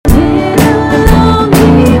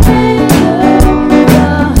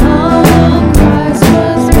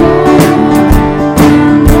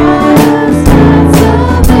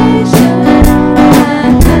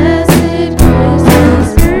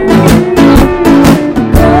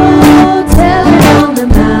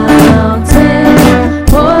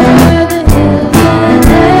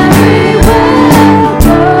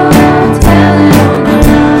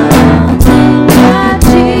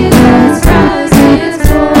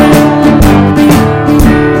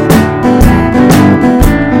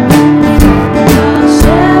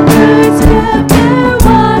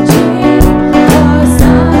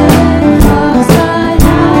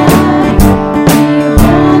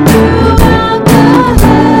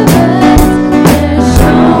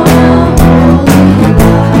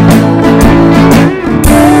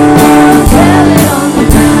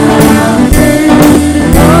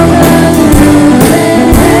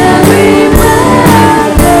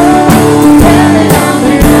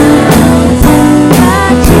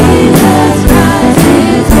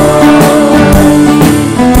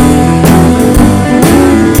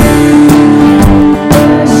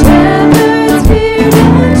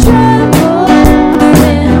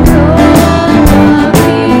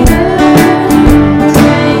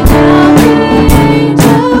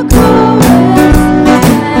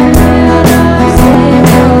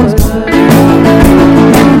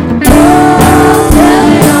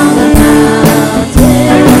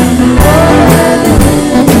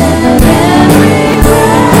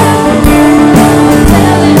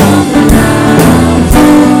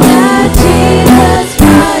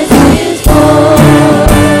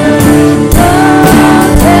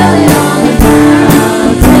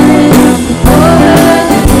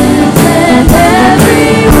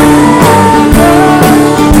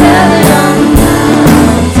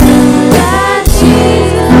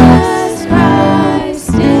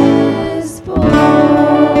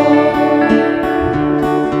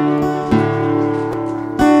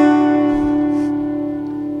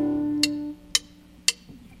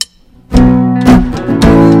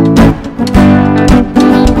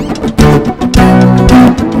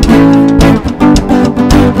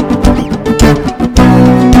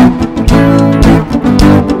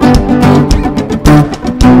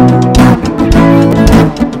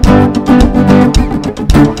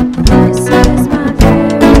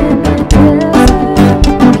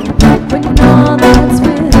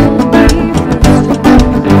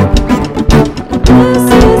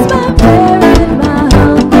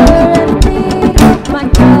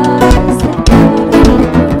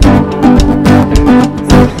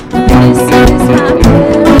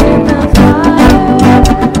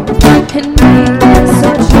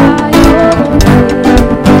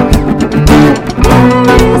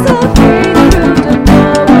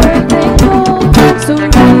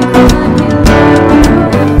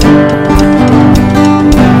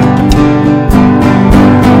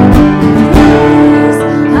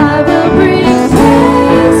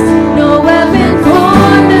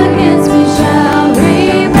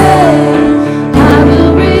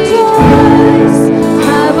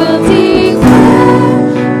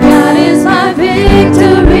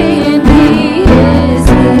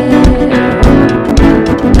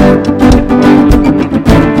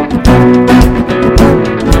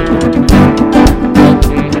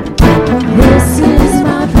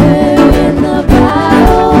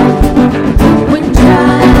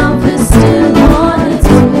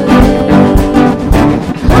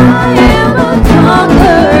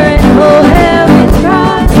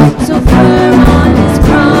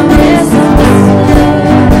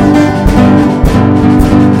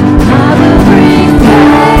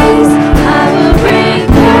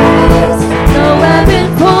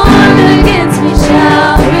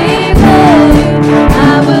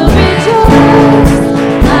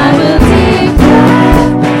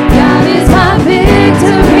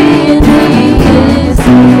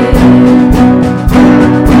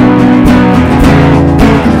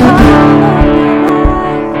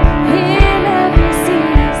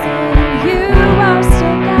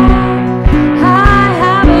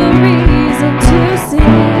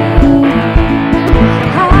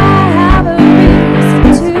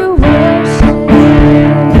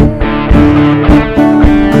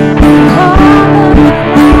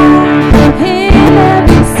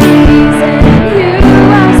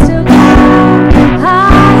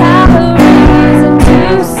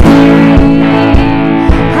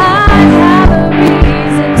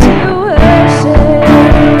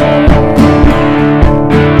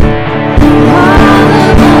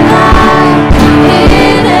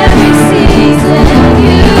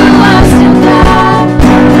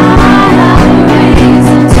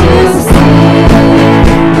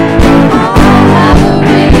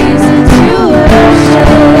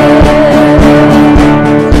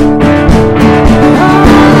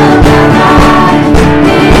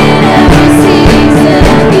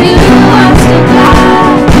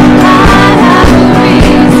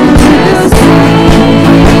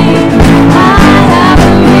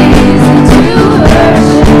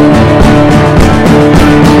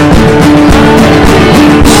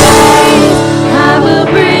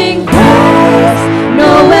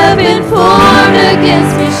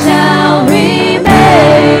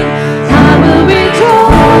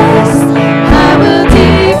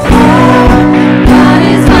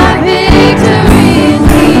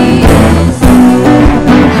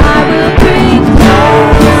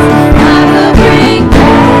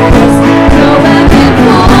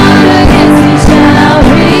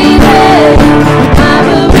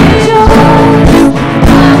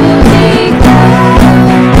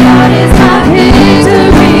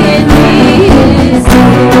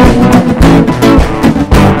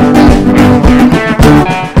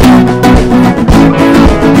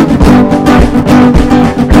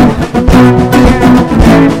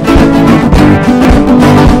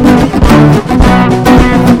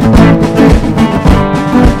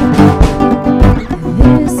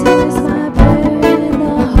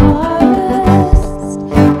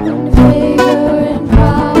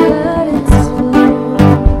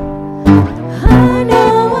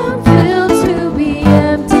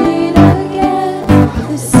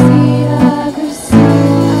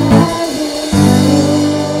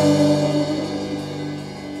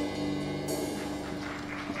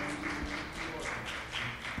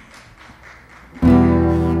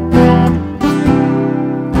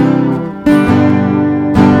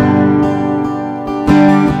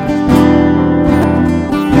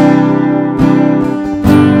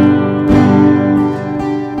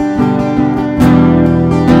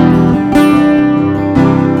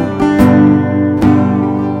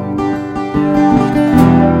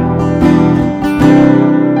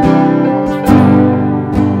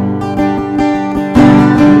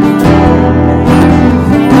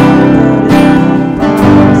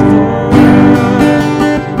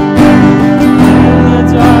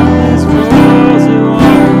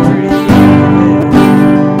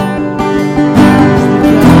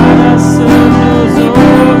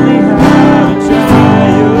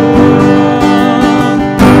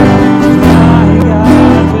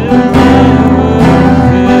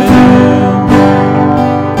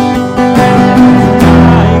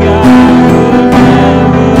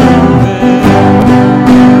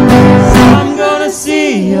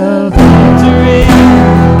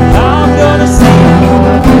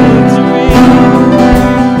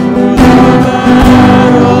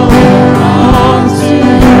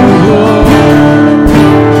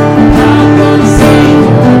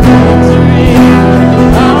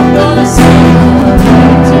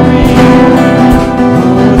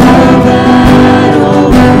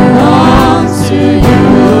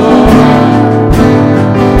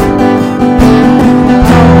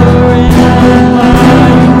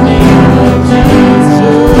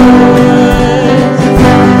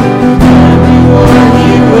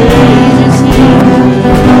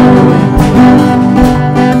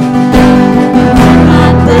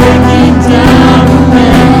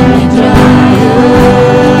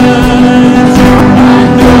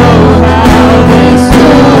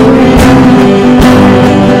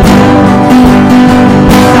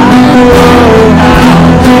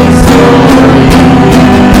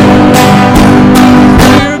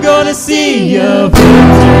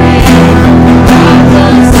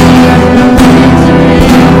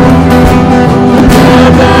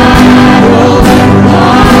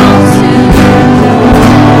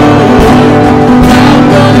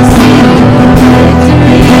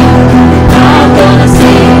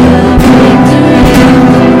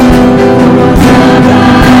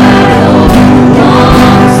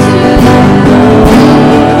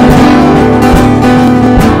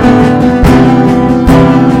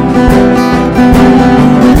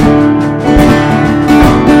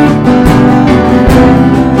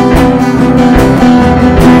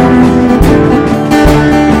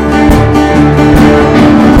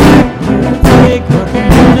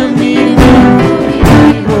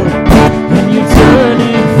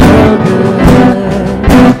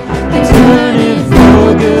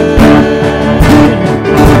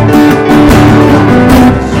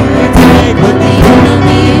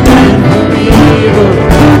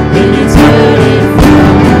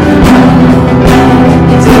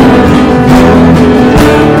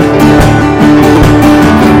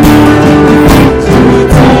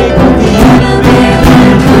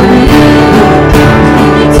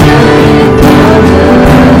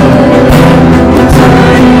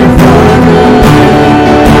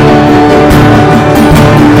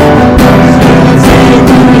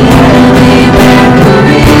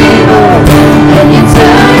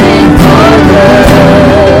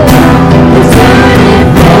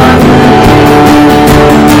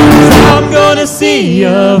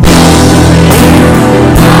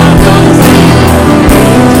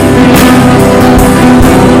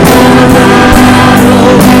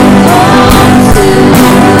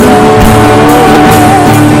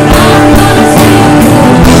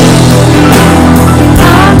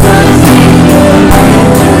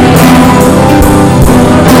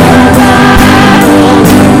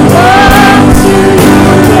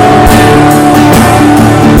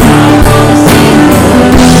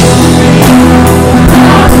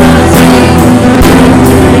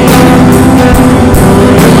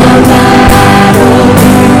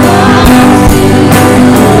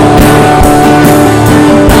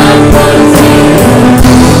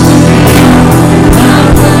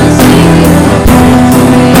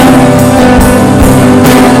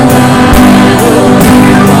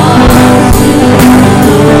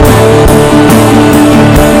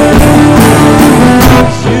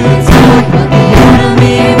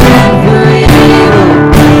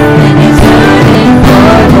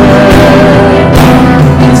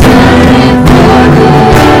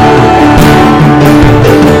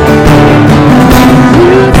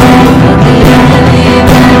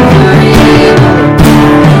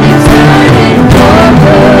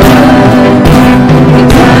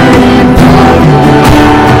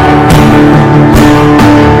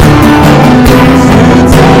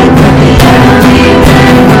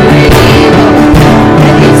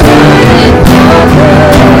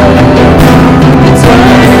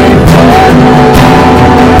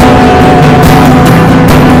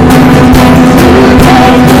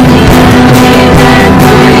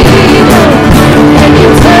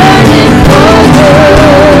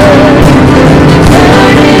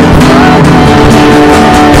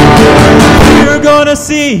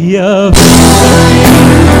sea of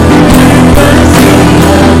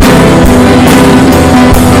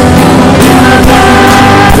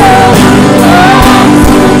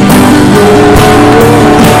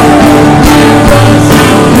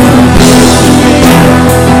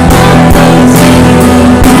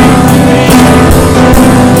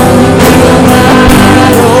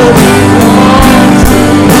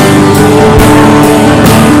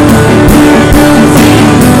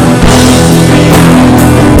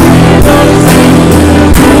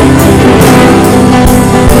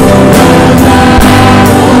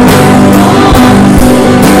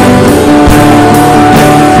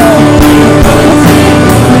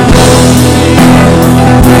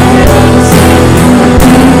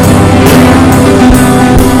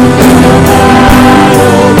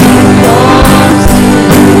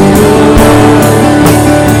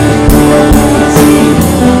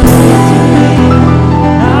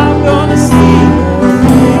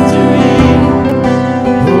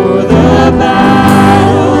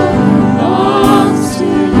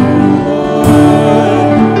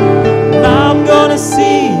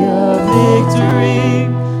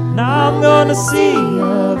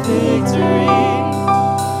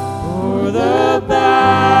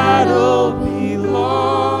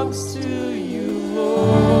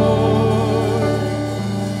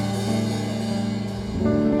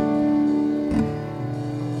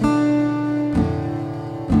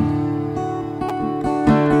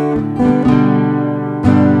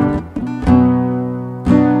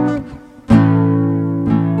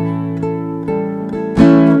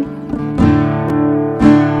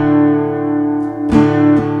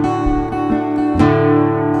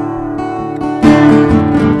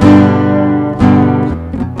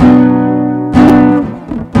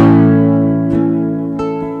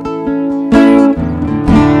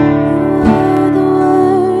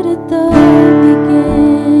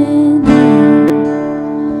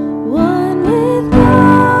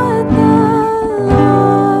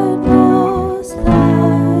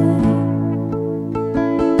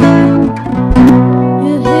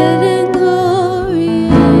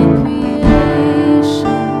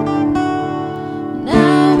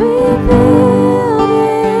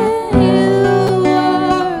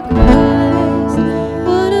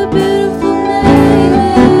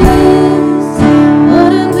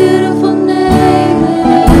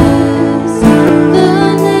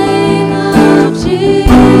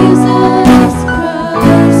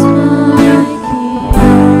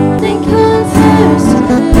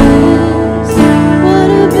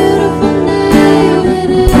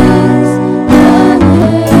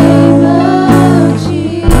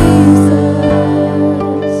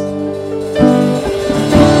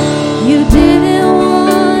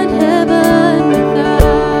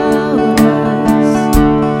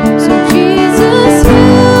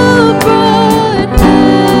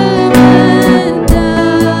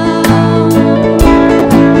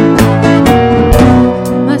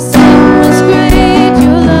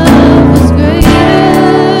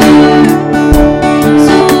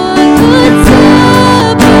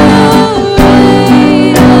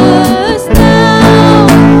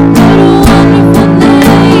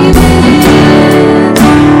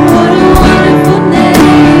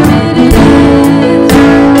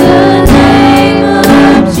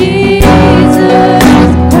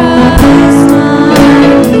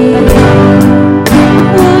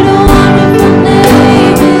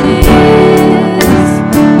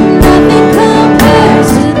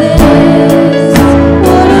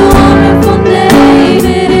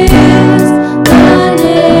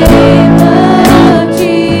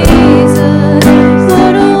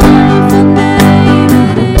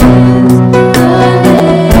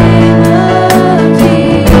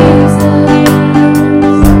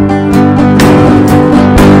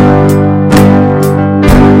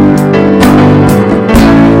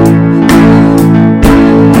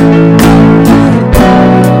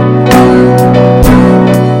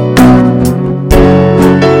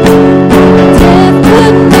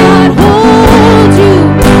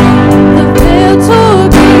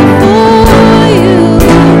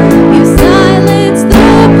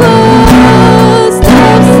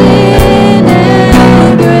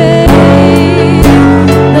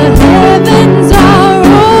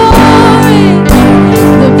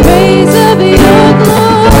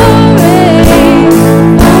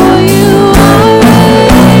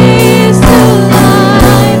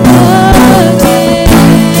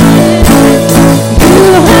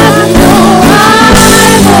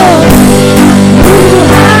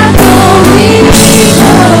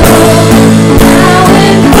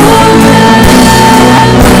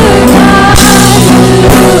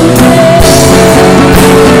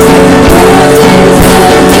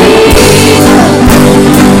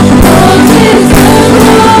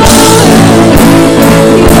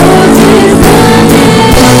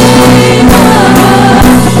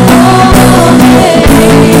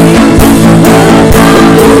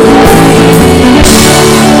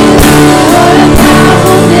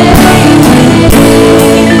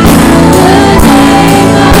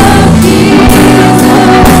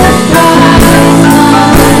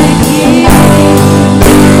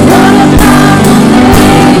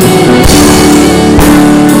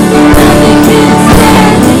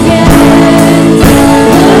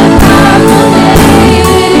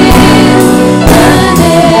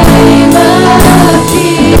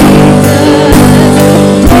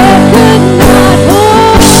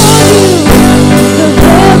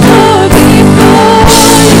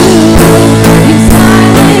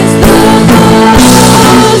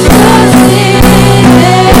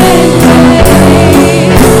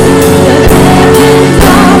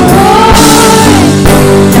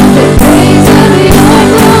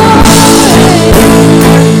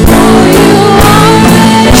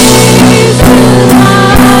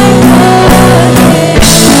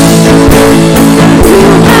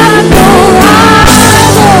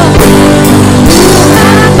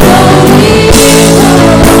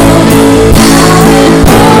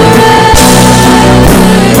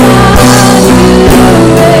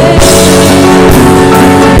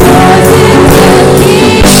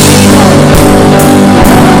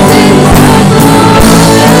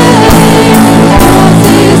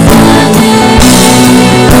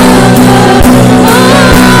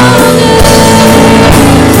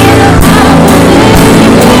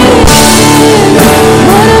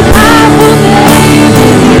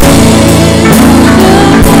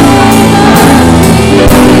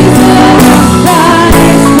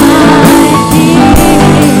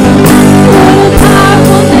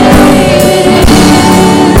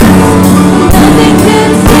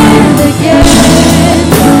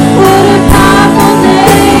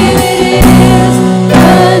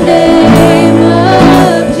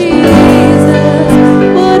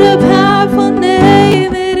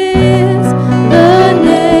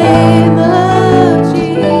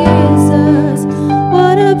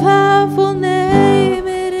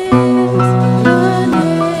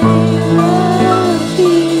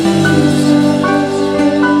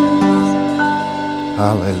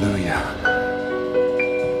Hallelujah.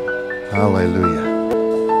 Hallelujah.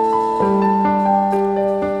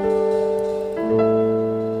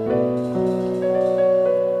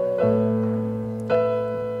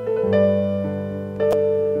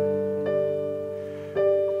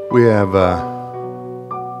 We have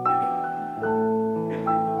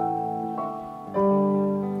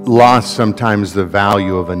lost sometimes the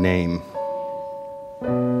value of a name.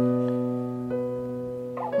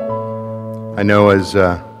 I know as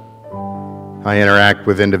I interact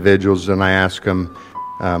with individuals and I ask them,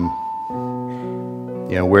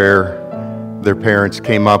 where their parents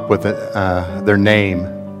came up with their name,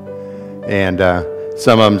 and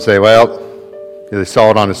some of them say, well, they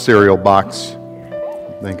saw it on a cereal box.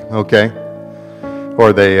 I think, okay.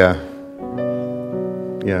 Or they,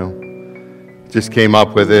 just came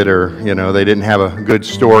up with it, or, they didn't have a good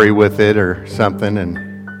story with it or something.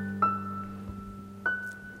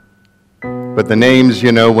 But the names,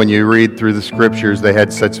 when you read through the scriptures, they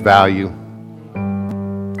had such value.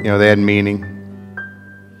 They had meaning.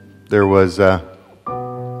 There was a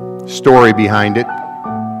story behind it.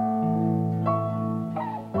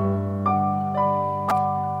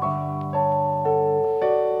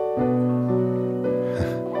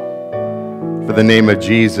 For the name of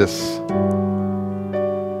Jesus,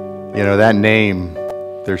 that name,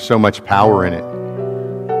 there's so much power in it.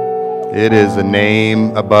 It is a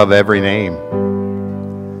name above every name.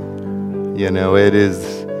 It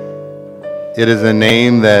is a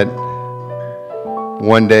name that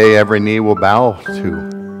one day every knee will bow to.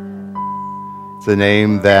 It's a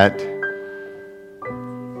name that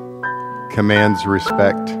commands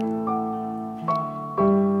respect.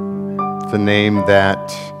 It's a name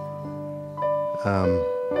that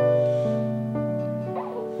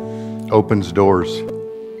opens doors,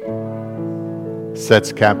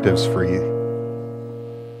 sets captives free.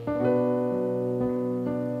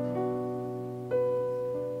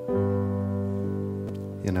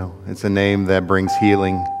 It's a name that brings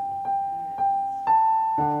healing.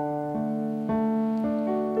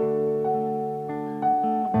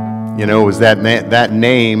 It was that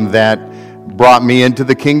name that brought me into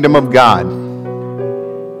the kingdom of God.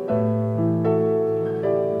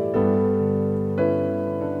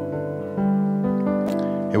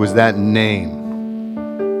 It was that name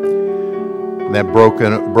that broke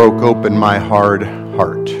open my hard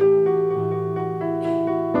heart.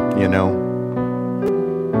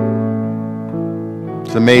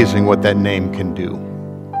 It's amazing what that name can do.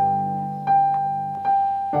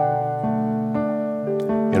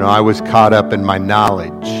 I was caught up in my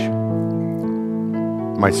knowledge,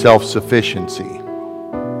 my self-sufficiency,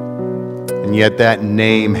 and yet that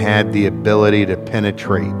name had the ability to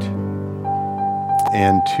penetrate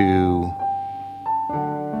and to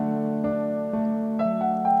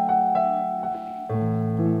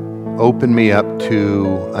open me up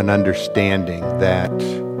to an understanding that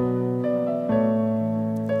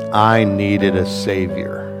I needed a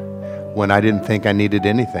Savior when I didn't think I needed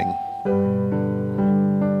anything.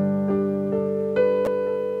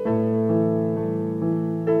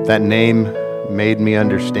 That name made me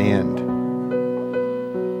understand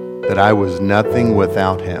that I was nothing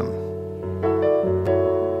without Him.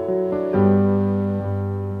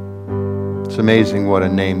 It's amazing what a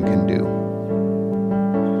name can do.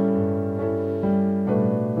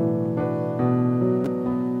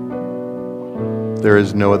 There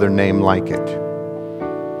is no other name like it.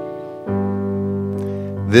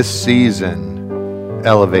 This season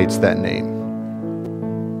elevates that name.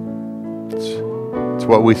 It's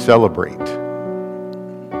what we celebrate.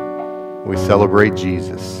 We celebrate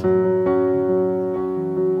Jesus.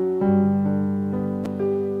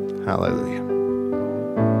 Hallelujah.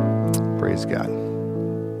 Praise God.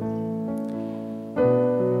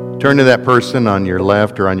 Turn to that person on your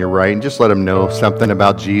left or on your right and just let them know something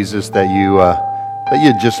about Jesus that you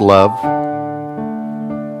just love.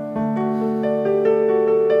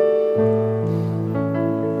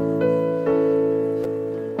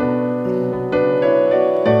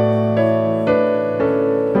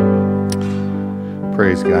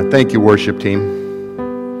 Praise God. Thank you, worship team.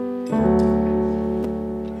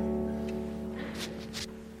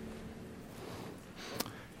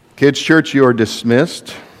 Kids Church, you are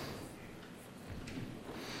dismissed.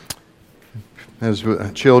 As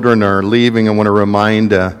children are leaving, I want to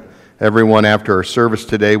remind everyone after our service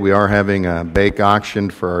today, we are having a bake auction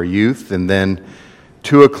for our youth. And then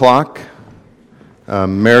 2 o'clock,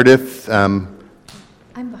 Meredith. I'm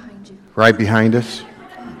behind you. Right behind us.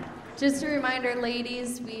 Just a reminder,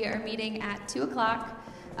 ladies, we are meeting at 2 o'clock.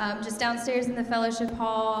 Just downstairs in the fellowship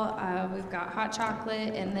hall. We've got hot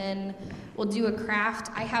chocolate, and then we'll do a craft.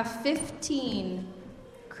 I have 15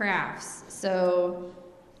 crafts. So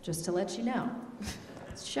just to let you know,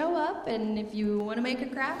 show up, and if you want to make a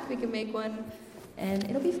craft, we can make one, and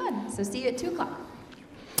it'll be fun. So see you at 2 o'clock.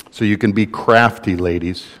 So you can be crafty,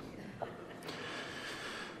 ladies.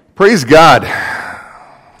 Praise God.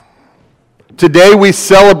 Today we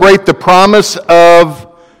celebrate the promise of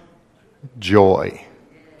joy.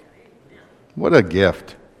 What a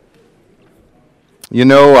gift. You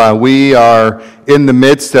know, we are in the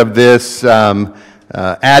midst of this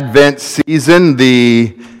Advent season,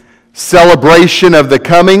 the celebration of the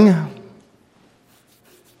coming.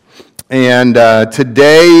 And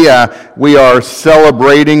today we are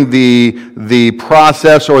celebrating the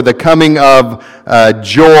process or the coming of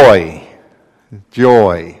joy.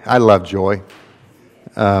 Joy. I love joy.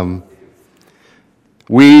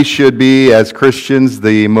 We should be, as Christians,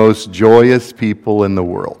 the most joyous people in the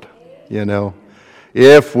world. You know,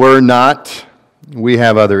 if we're not, we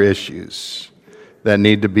have other issues that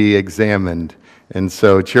need to be examined. And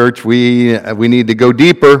so, church, we need to go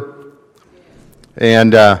deeper.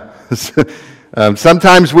 And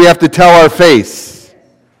sometimes we have to tell our face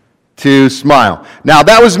to smile. Now,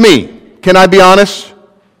 that was me. Can I be honest?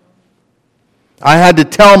 I had to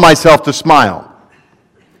tell myself to smile.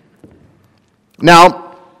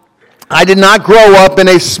 Now, I did not grow up in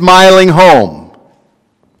a smiling home.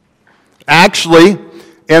 Actually,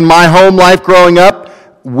 in my home life growing up,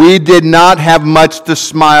 we did not have much to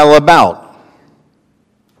smile about.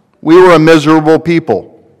 We were a miserable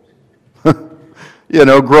people, you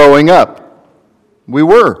know, growing up. We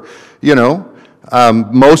were, you know.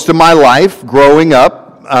 Most of my life growing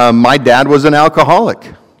up, my dad was an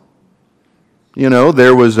alcoholic. You know,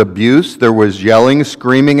 there was abuse, there was yelling,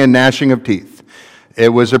 screaming, and gnashing of teeth. It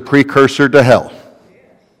was a precursor to hell.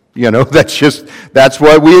 You know, that's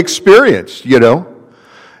what we experienced, you know.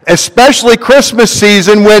 Especially Christmas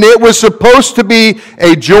season, when it was supposed to be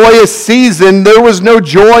a joyous season, there was no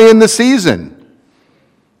joy in the season.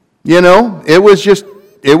 You know, it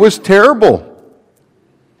was terrible.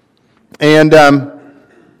 And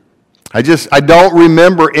I don't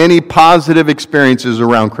remember any positive experiences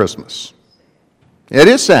around Christmas. It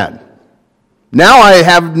is sad. Now I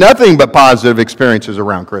have nothing but positive experiences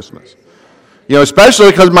around Christmas. You know,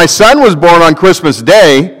 especially because my son was born on Christmas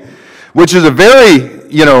Day, which is a very,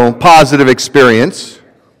 you know, positive experience.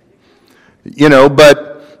 You know,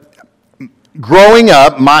 but growing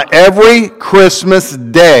up, every Christmas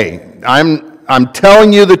day, I'm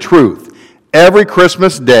telling you the truth, every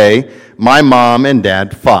Christmas day, my mom and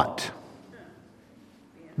dad fought.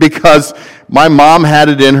 Because my mom had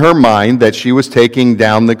it in her mind that she was taking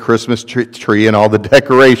down the Christmas tree and all the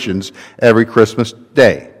decorations every Christmas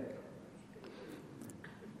day.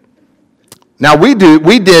 Now we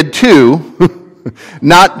did too,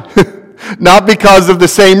 not because of the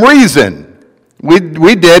same reason.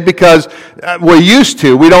 We did because we used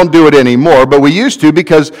to. We don't do it anymore, but we used to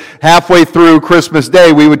because halfway through Christmas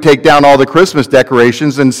Day we would take down all the Christmas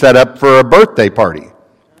decorations and set up for a birthday party.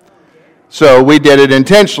 So we did it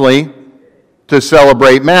intentionally to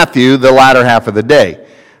celebrate Matthew the latter half of the day.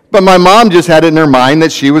 But my mom just had it in her mind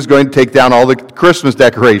that she was going to take down all the Christmas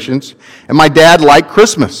decorations, and my dad liked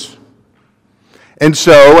Christmas. And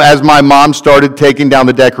so as my mom started taking down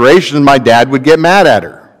the decorations, my dad would get mad at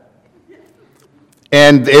her.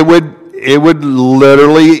 And it would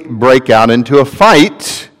literally break out into a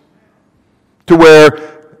fight to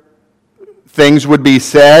where things would be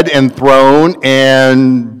said and thrown,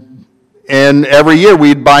 and every year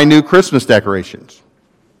we'd buy new Christmas decorations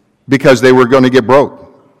because they were going to get broke.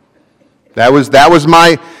 That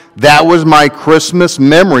was my Christmas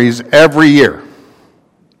memories every year.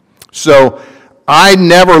 So I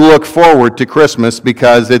never look forward to Christmas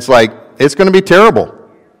because it's like, it's going to be terrible.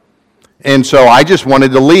 And so I just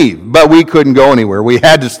wanted to leave, but we couldn't go anywhere. We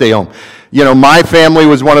had to stay home. You know, my family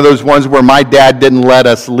was one of those ones where my dad didn't let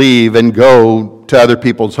us leave and go to other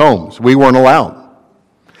people's homes. We weren't allowed.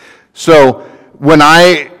 So when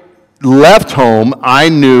I left home, I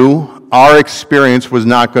knew our experience was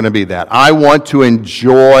not going to be that. I want to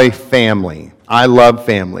enjoy family. I love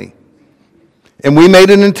family. And we made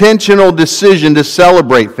an intentional decision to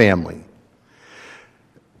celebrate family.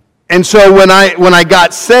 And so when I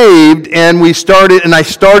got saved and I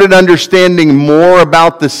started understanding more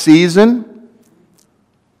about the season,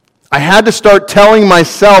 I had to start telling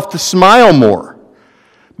myself to smile more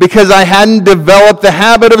because I hadn't developed the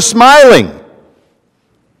habit of smiling.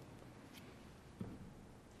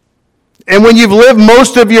 And when you've lived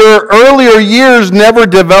most of your earlier years never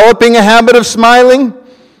developing a habit of smiling,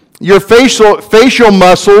 your facial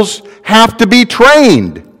muscles have to be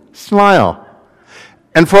trained. Smile.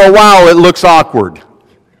 And for a while, it looks awkward.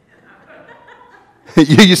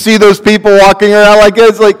 You see those people walking around like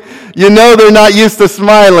this, like, they're not used to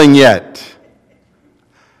smiling yet.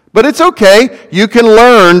 But it's okay. You can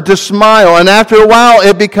learn to smile, and after a while,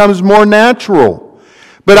 it becomes more natural.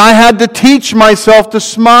 But I had to teach myself to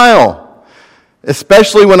smile,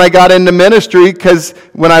 especially when I got into ministry, because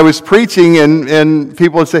when I was preaching, and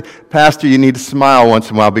people would say, Pastor, you need to smile once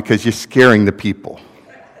in a while because you're scaring the people.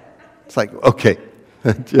 It's like, okay,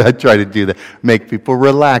 I try to do that, make people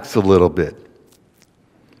relax a little bit.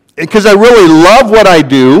 Because I really love what I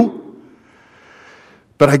do,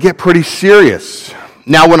 but I get pretty serious.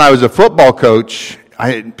 Now, when I was a football coach,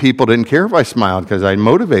 people didn't care if I smiled because I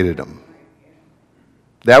motivated them.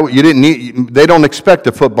 They don't expect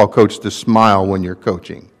a football coach to smile when you're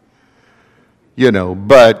coaching.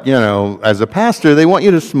 But as a pastor, they want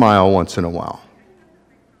you to smile once in a while.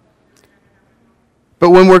 But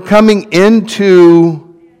when we're coming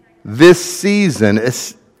into this season,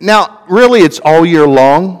 now, really, it's all year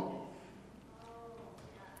long.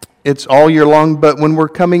 It's all year long, but when we're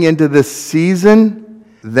coming into this season,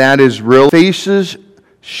 that is real. Faces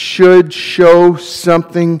should show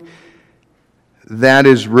something that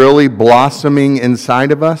is really blossoming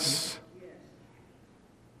inside of us.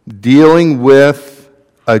 Dealing with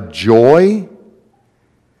a joy.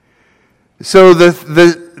 So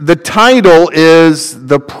the title is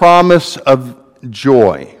The Promise of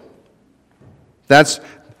Joy. That's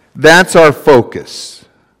our focus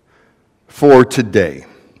for today.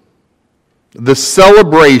 The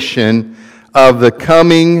celebration of the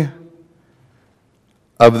coming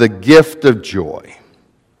of the gift of joy.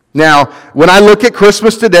 Now, when I look at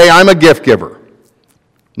Christmas today, I'm a gift giver.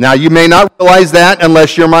 Now, you may not realize that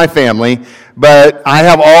unless you're my family, but I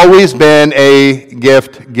have always been a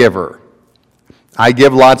gift giver.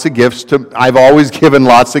 I've always given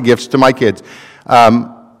lots of gifts to my kids.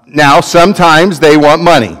 Now, sometimes they want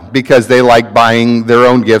money because they like buying their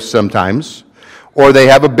own gifts sometimes, or they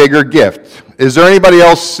have a bigger gift. Is there anybody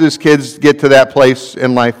else's kids get to that place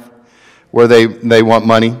in life where they want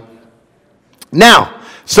money? Now,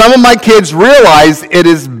 some of my kids realize it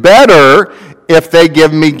is better if they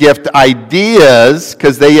give me gift ideas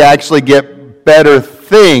because they actually get better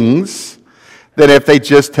things than if they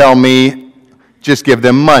just tell me, just give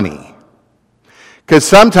them money. Because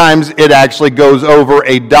sometimes it actually goes over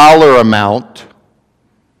a dollar amount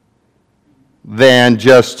than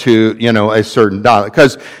just to, a certain dollar.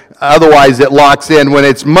 Because otherwise it locks in. When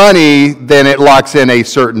it's money, then it locks in a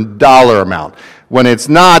certain dollar amount. When it's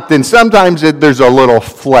not, then sometimes there's a little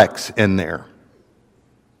flex in there.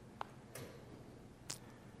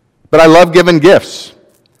 But I love giving gifts.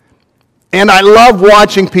 And I love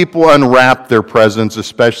watching people unwrap their presents,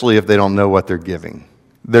 especially if they don't know what they're getting.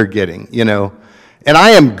 And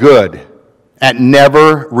I am good at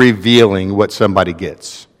never revealing what somebody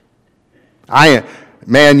gets.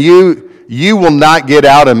 You will not get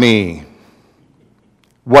out of me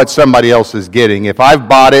what somebody else is getting. If I've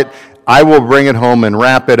bought it, I will bring it home and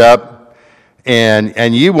wrap it up,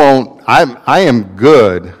 and you won't. I am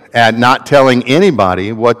good at not telling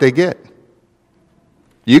anybody what they get.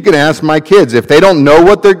 You can ask my kids. If they don't know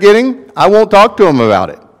what they're getting, I won't talk to them about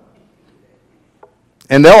it.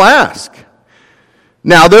 And they'll ask.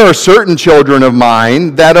 Now, there are certain children of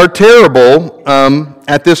mine that are terrible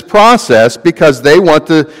at this process because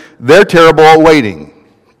they're terrible at waiting.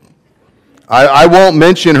 I won't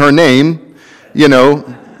mention her name,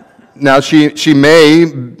 Now, she may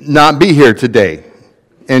not be here today,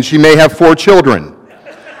 and she may have 4 children.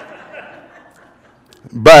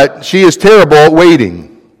 But she is terrible at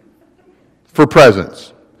waiting for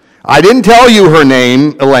presents. I didn't tell you her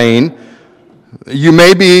name, Elaine. You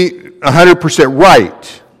may be 100%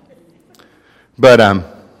 right. But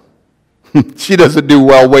she doesn't do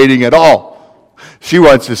well waiting at all. She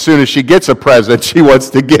wants, as soon as she gets a present, she wants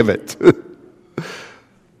to give it.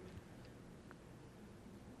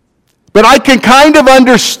 But I can kind of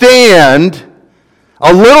understand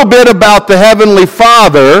a little bit about the Heavenly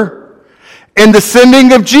Father and the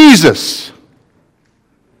sending of Jesus.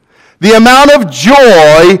 The amount of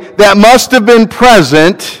joy that must have been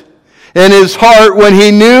present in his heart when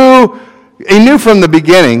he knew from the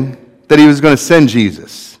beginning that he was going to send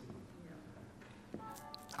Jesus.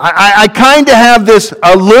 I kind of have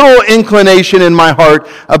a little inclination in my heart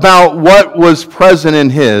about what was present in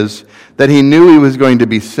his, that he knew he was going to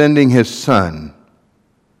be sending his son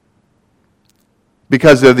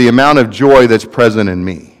because of the amount of joy that's present in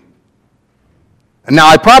me. Now,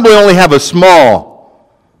 I probably only have a small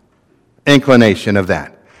inclination of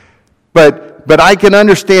that. But but I can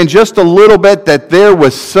understand just a little bit that there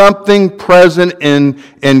was something present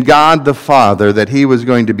in God the Father, that he was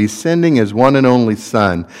going to be sending his one and only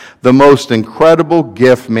Son, the most incredible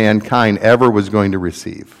gift mankind ever was going to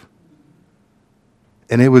receive.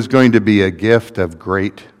 And it was going to be a gift of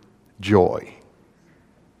great joy.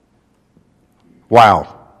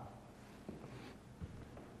 Wow.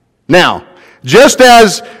 Now, just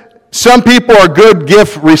as some people are good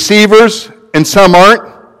gift receivers and some aren't,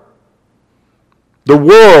 the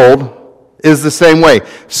world is the same way.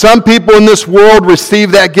 Some people in this world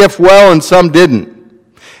received that gift well and some didn't.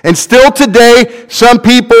 And still today, some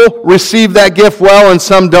people receive that gift well and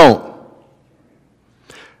some don't.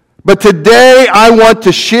 But today I want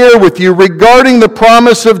to share with you regarding the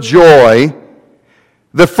promise of joy.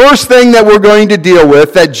 The first thing that we're going to deal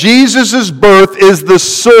with, that Jesus' birth is the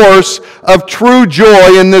source of true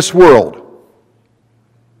joy in this world.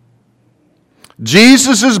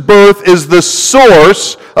 Jesus' birth is the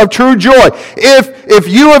source of true joy. If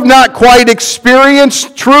you have not quite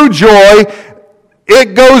experienced true joy,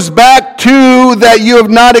 it goes back to that you have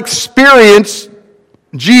not experienced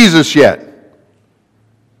Jesus yet.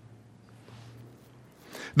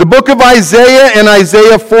 The book of Isaiah and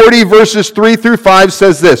Isaiah 40 verses 3 through 5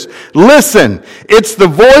 says this: "Listen, it's the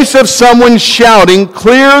voice of someone shouting,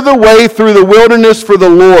 'Clear the way through the wilderness for the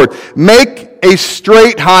Lord. Make a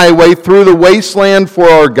straight highway through the wasteland for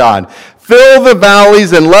our God. Fill the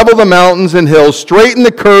valleys and level the mountains and hills. Straighten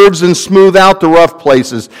the curves and smooth out the rough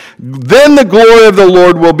places. Then the glory of the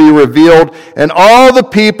Lord will be revealed, and all the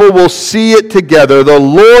people will see it together. The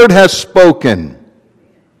Lord has spoken.'"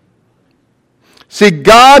 See,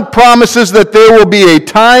 God promises that there will be a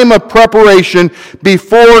time of preparation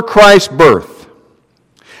before Christ's birth.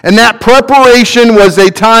 And that preparation was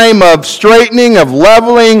a time of straightening, of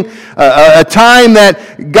leveling, a time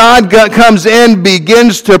that God comes in,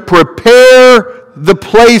 begins to prepare the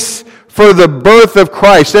place for the birth of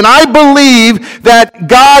Christ. And I believe that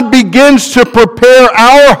God begins to prepare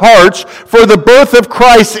our hearts for the birth of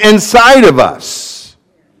Christ inside of us.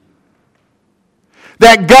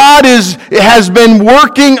 That God has been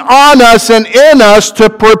working on us and in us to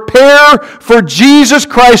prepare for Jesus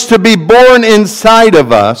Christ to be born inside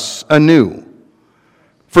of us anew,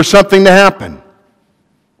 for something to happen.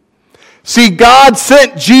 See, God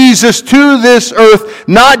sent Jesus to this earth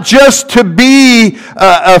not just to be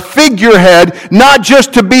a figurehead, not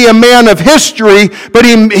just to be a man of history, but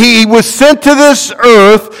he was sent to this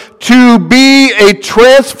earth to be a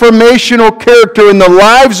transformational character in the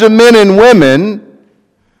lives of men and women,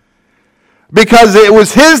 because it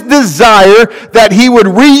was his desire that he would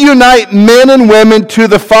reunite men and women to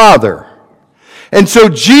the Father. And so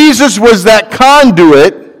Jesus was that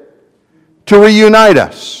conduit to reunite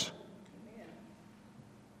us.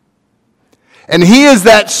 And he is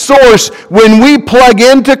that source. When we plug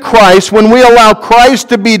into Christ, when we allow Christ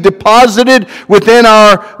to be deposited within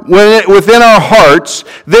our hearts,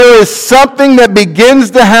 there is something that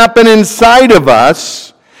begins to happen inside of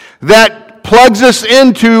us that plugs us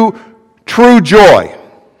into true joy.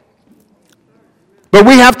 But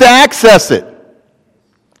we have to access it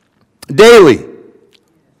daily.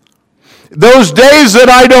 Those days that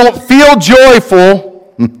I don't feel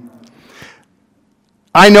joyful,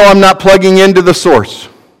 I know I'm not plugging into the source.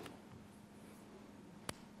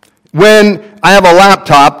 When I have a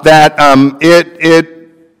laptop that it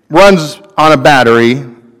runs on a battery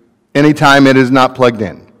anytime it is not plugged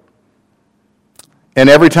in. And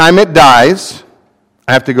every time it dies,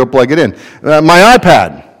 I have to go plug it in. My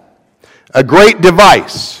iPad, a great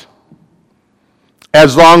device,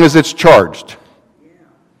 as long as it's charged.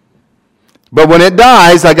 But when it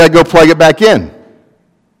dies, I got to go plug it back in.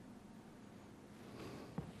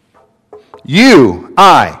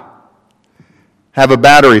 I have a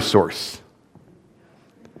battery source.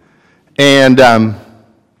 And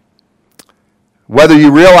whether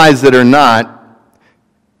you realize it or not,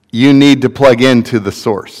 you need to plug into the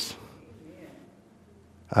source.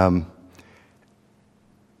 And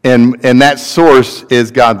that source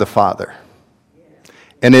is God the Father.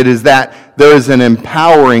 And it is that there is an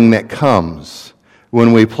empowering that comes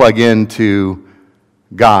when we plug into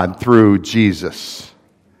God through Jesus.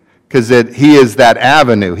 Because he is that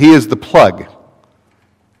avenue. He is the plug,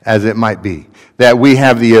 as it might be, that we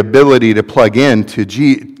have the ability to plug in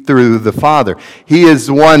through the Father. He is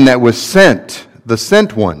the one that was sent, the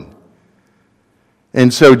sent one.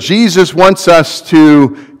 And so Jesus wants us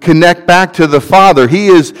to connect back to the Father. He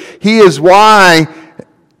is why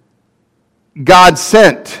God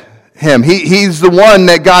sent him. He's the one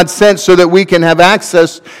that God sent so that we can have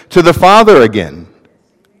access to the Father again.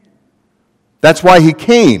 That's why he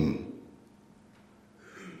came.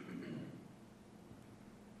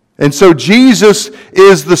 And so Jesus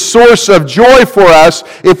is the source of joy for us.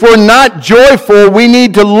 If we're not joyful, we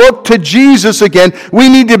need to look to Jesus again. We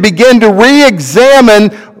need to begin to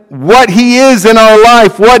re-examine what He is in our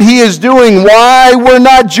life, what He is doing, why we're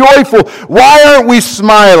not joyful, why aren't we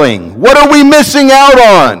smiling, what are we missing out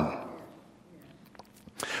on,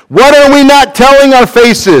 what are we not telling our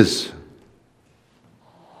faces?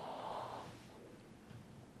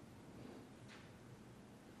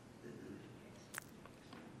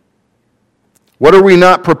 What are we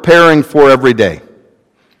not preparing for every day?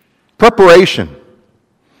 Preparation.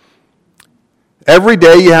 Every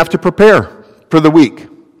day you have to prepare for the week,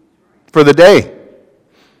 for the day.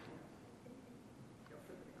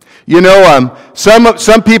 You know,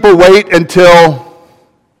 some people wait until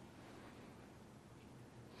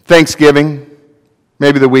Thanksgiving,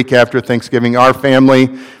 maybe the week after Thanksgiving. Our family,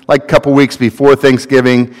 like a couple weeks before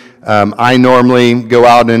Thanksgiving, I normally go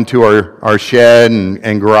out into our shed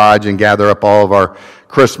and garage and gather up all of our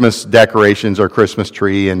Christmas decorations, our Christmas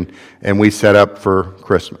tree, and we set up for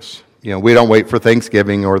Christmas. You know, we don't wait for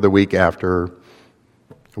Thanksgiving or the week after.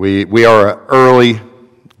 We are an early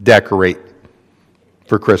decorate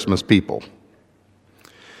for Christmas people.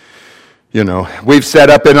 You know, we've set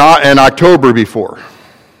up in October before.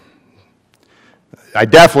 I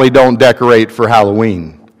definitely don't decorate for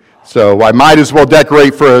Halloween. So I might as well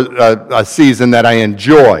decorate for a season that I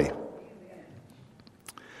enjoy.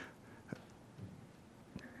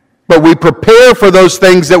 But we prepare for those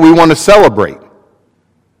things that we want to celebrate.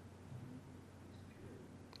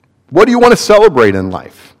 What do you want to celebrate in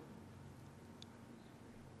life?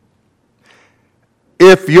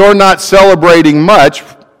 If you're not celebrating much,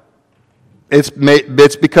 it's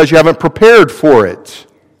because you haven't prepared for it.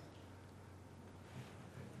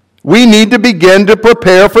 We need to begin to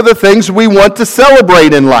prepare for the things we want to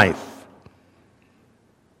celebrate in life.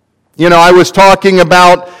 You know, I was talking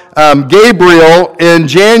about Gabriel in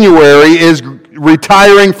January is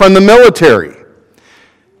retiring from the military.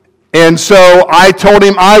 And so I told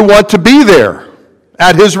him I want to be there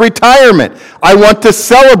at his retirement. I want to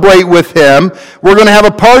celebrate with him. We're going to have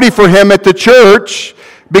a party for him at the church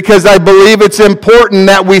because I believe it's important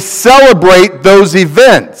that we celebrate those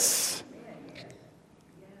events.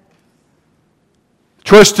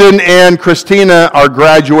 Tristan and Christina are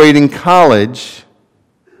graduating college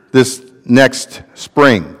this next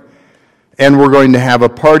spring, and we're going to have a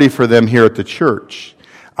party for them here at the church.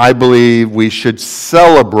 I believe we should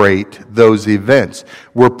celebrate those events.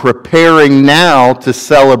 We're preparing now to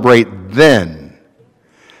celebrate then.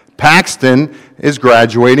 Paxton is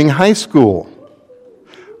graduating high school.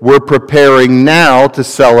 We're preparing now to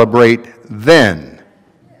celebrate then.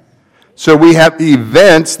 So we have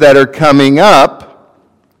events that are coming up.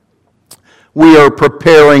 We are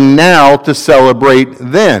preparing now to celebrate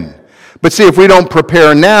then. But see, if we don't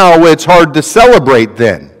prepare now, it's hard to celebrate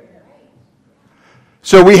then.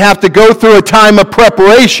 So we have to go through a time of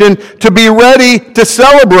preparation to be ready to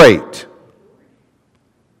celebrate.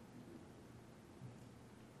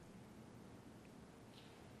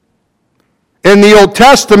 In the Old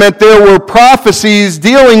Testament, there were prophecies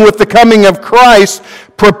dealing with the coming of Christ,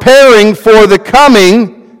 preparing for the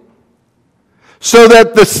coming so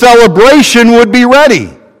that the celebration would be ready.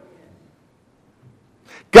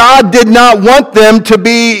 God did not want them to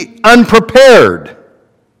be unprepared.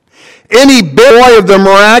 Any joy of the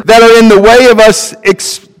miraculous that are in the way of us,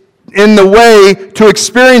 in the way to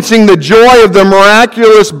experiencing the joy of the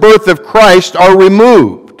miraculous birth of Christ are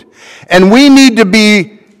removed. And we need to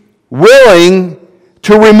be willing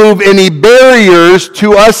to remove any barriers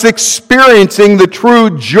to us experiencing the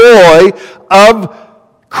true joy of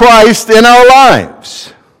Christ in our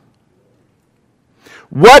lives.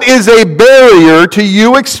 What is a barrier to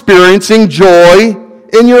you experiencing joy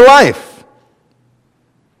in your life?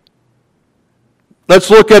 Let's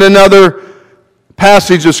look at another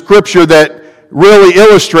passage of Scripture that really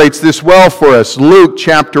illustrates this well for us. Luke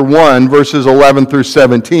chapter 1, verses 11 through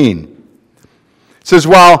 17. It says,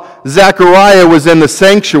 while Zechariah was in the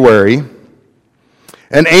sanctuary,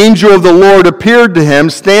 an angel of the Lord appeared to him,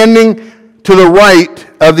 standing to the right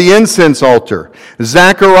of the incense altar.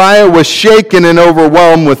 Zechariah was shaken and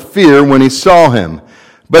overwhelmed with fear when he saw him.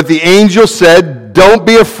 But the angel said, don't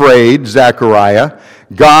be afraid, Zechariah.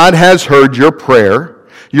 God has heard your prayer.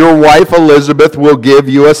 Your wife Elizabeth will give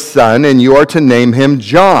you a son, and you are to name him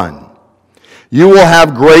John. You will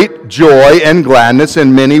have great joy and gladness,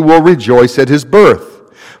 and many will rejoice at his birth.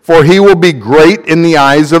 For he will be great in the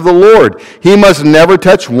eyes of the Lord. He must never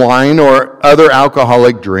touch wine or other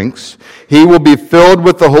alcoholic drinks. He will be filled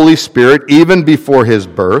with the Holy Spirit even before his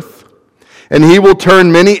birth. And he will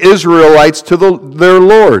turn many Israelites to their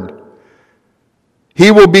Lord. He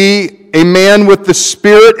will be a man with the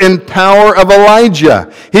spirit and power of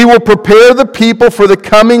Elijah. He will prepare the people for the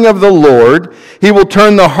coming of the Lord. He will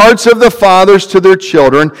turn the hearts of the fathers to their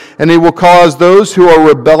children, and he will cause those who are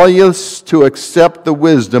rebellious to accept the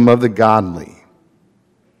wisdom of the godly.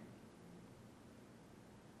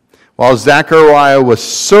 While Zechariah was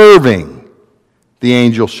serving, the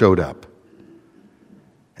angel showed up.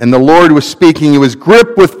 And the Lord was speaking. He was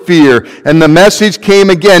gripped with fear. And the message came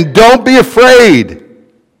again, don't be afraid.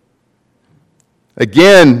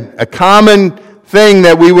 Again, a common thing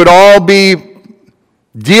that we would all be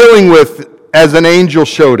dealing with as an angel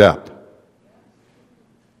showed up.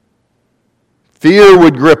 Fear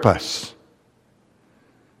would grip us.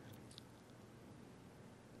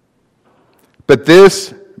 But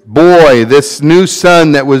this boy, this new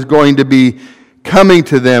son that was going to be coming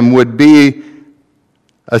to them would be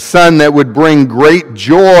a son that would bring great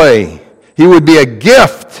joy. He would be a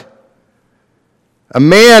gift. A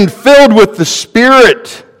man filled with the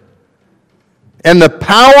Spirit and the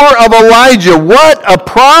power of Elijah. What a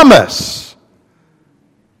promise!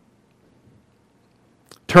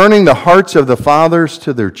 Turning the hearts of the fathers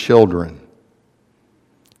to their children.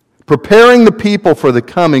 Preparing the people for the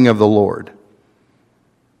coming of the Lord.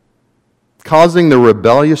 Causing the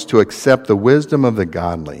rebellious to accept the wisdom of the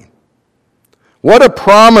godly. What a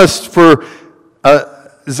promise for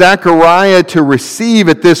Zechariah to receive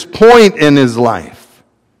at this point in his life.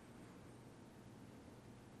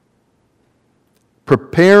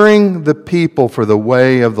 Preparing the people for the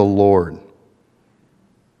way of the Lord.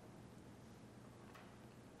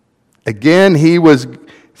 Again, he was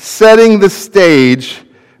setting the stage,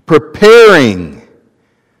 preparing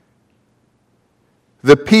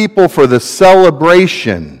the people for the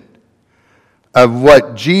celebration of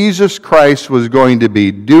what Jesus Christ was going to be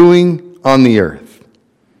doing on the earth.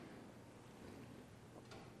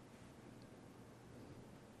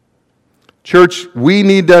 Church, we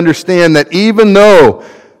need to understand that even though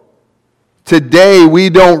today we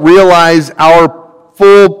don't realize our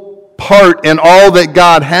full part in all that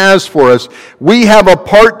God has for us, we have a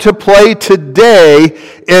part to play today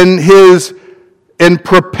in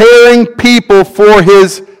preparing people for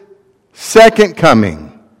His second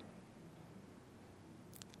coming.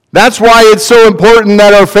 That's why it's so important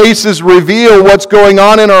that our faces reveal what's going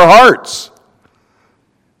on in our hearts.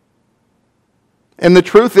 And the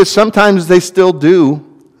truth is, sometimes they still do.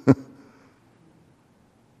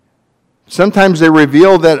 Sometimes they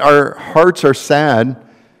reveal that our hearts are sad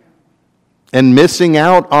and missing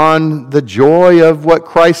out on the joy of what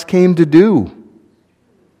Christ came to do.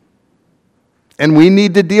 And we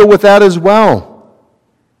need to deal with that as well.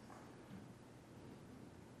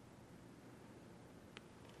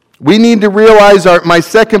 We need to realize, my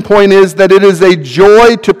second point is that it is a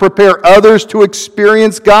joy to prepare others to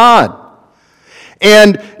experience God.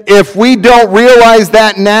 And if we don't realize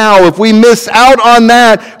that now, if we miss out on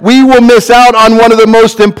that, we will miss out on one of the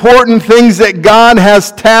most important things that God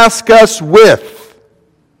has tasked us with.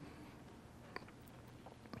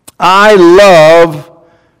 I love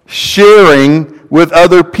sharing with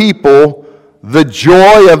other people the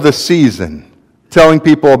joy of the season, telling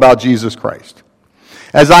people about Jesus Christ.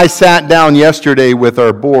 As I sat down yesterday with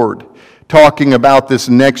our board, talking about this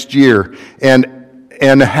next year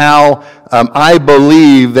and how I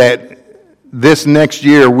believe that this next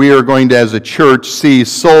year we are going to, as a church, see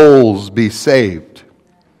souls be saved.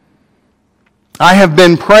 I have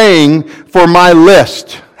been praying for my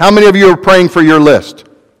list. How many of you are praying for your list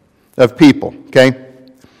of people? Okay?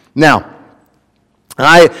 Now,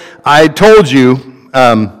 I told you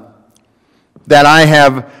that I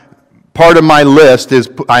have... Part of my list is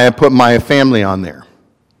I have put my family on there.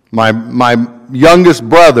 My youngest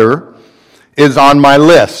brother is on my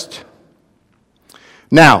list.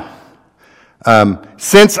 Now,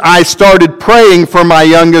 since I started praying for my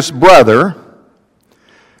youngest brother,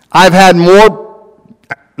 I've had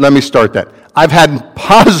I've had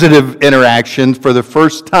positive interactions for the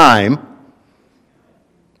first time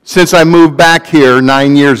since I moved back here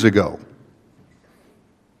 9 years ago.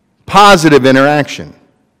 Positive interaction.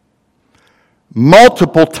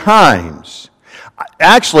 Multiple times.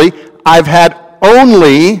 Actually, I've had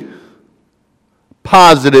only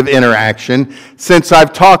positive interaction since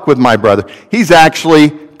I've talked with my brother. He's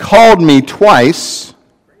actually called me twice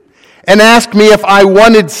and asked me if I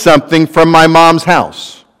wanted something from my mom's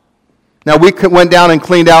house. Now, we went down and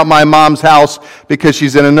cleaned out my mom's house because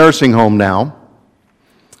she's in a nursing home now.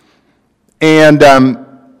 And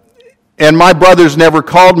my brother's never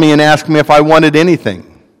called me and asked me if I wanted anything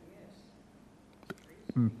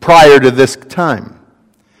prior to this time.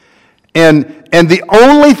 And the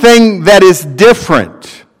only thing that is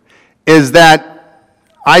different is that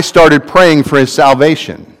I started praying for his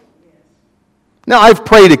salvation. Now, I've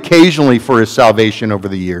prayed occasionally for his salvation over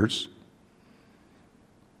the years.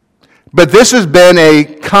 But this has been a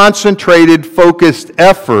concentrated, focused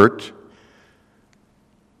effort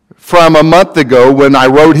from a month ago when I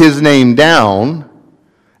wrote his name down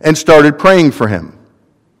and started praying for him.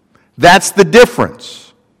 That's the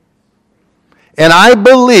difference. And I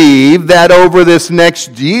believe that over this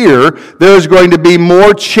next year, there's going to be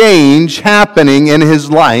more change happening in his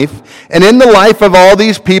life and in the life of all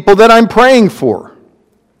these people that I'm praying for.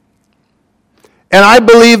 And I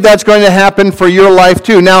believe that's going to happen for your life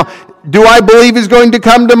too. Now, do I believe he's going to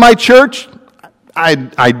come to my church?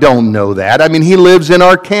 I don't know that. I mean, he lives in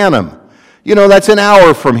Arcanum. You know, that's an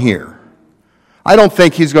hour from here. I don't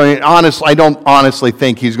honestly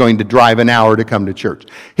think he's going to drive an hour to come to church.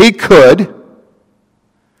 He could,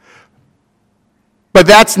 but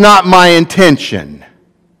that's not my intention.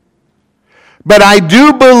 But I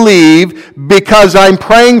do believe, because I'm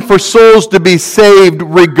praying for souls to be saved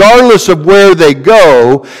regardless of where they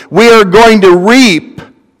go, we are going to reap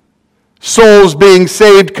souls being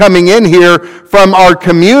saved coming in here from our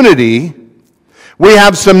community. We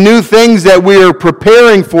have some new things that we are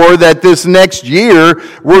preparing for, that this next year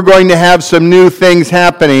we're going to have some new things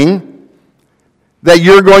happening that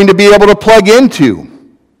you're going to be able to plug into.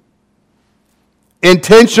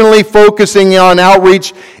 Intentionally focusing on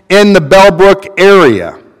outreach in the Bellbrook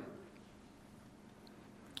area.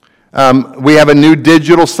 We have a new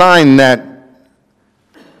digital sign that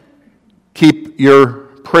 "Keep Your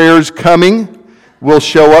Prayers Coming" will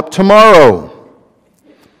show up tomorrow.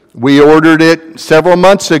 We ordered it several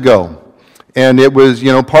months ago, and it was,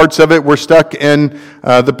 parts of it were stuck in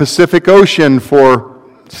the Pacific Ocean for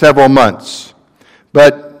several months.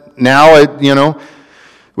 But now it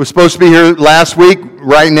was supposed to be here last week.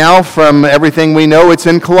 Right now, from everything we know, it's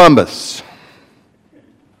in Columbus.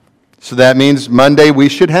 So that means Monday we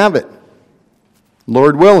should have it,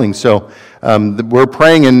 Lord willing. So we're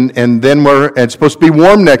praying, and then it's supposed to be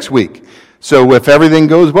warm next week. So if everything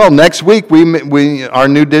goes well, next week our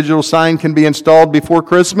new digital sign can be installed before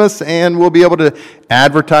Christmas, and we'll be able to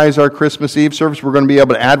advertise our Christmas Eve service. We're going to be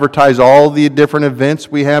able to advertise all the different events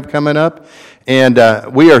we have coming up. And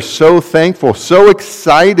we are so thankful, so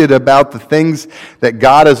excited about the things that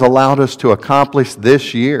God has allowed us to accomplish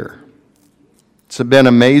this year. It's been an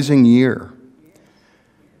amazing year.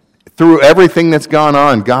 Through everything that's gone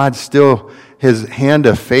on, God still, his hand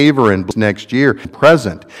of favor in next year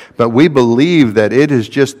present. But we believe that it is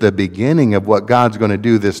just the beginning of what God's going to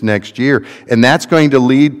do this next year. And that's going to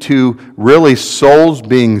lead to really souls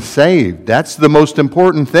being saved. That's the most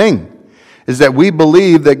important thing, is that we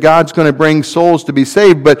believe that God's going to bring souls to be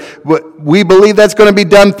saved. But we believe that's going to be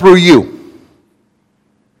done through you.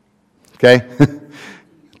 Okay?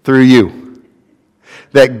 Through you.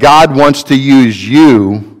 That God wants to use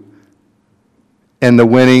you and the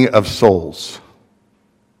winning of souls.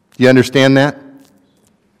 Do you understand that?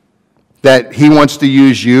 That he wants to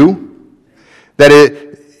use you. That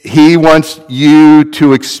he wants you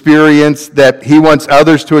to experience, that he wants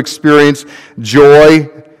others to experience joy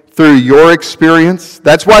through your experience.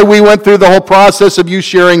 That's why we went through the whole process of you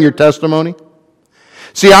sharing your testimony.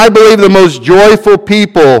 See, I believe the most joyful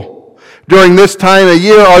people during this time of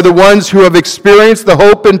year are the ones who have experienced the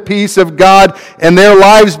hope and peace of God in their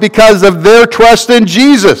lives because of their trust in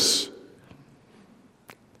Jesus.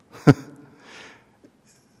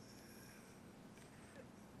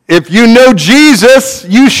 If you know Jesus,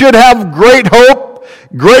 you should have great hope,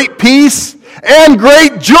 great peace, and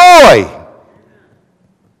great joy.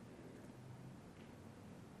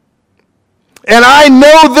 And I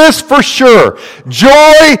know this for sure.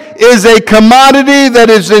 Joy is a commodity that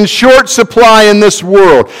is in short supply in this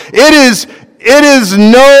world. It is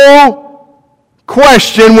no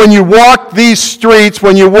question when you walk these streets,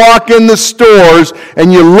 when you walk in the stores,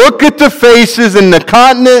 and you look at the faces and the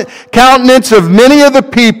countenance of many of the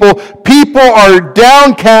people. People are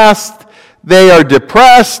downcast. They are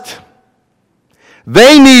depressed.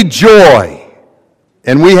 They need joy.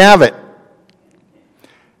 And we have it.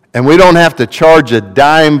 And we don't have to charge a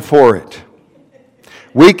dime for it.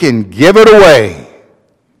 We can give it away.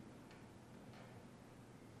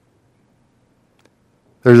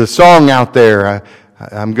 There's a song out there.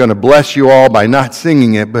 I'm going to bless you all by not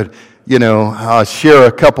singing it, but, I'll share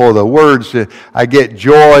a couple of the words. I get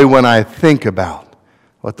joy when I think about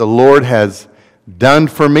what the Lord has done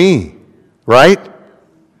for me, right?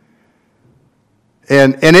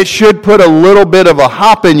 And it should put a little bit of a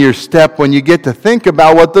hop in your step when you get to think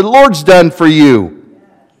about what the Lord's done for you.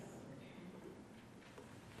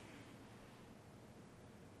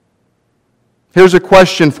 Here's a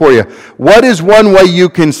question for you. What is one way you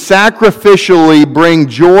can sacrificially bring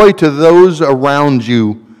joy to those around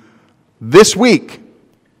you this week?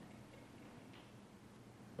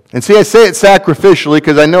 And see, I say it sacrificially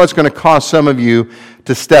because I know it's going to cost some of you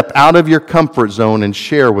to step out of your comfort zone and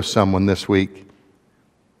share with someone this week.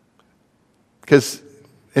 Because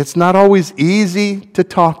it's not always easy to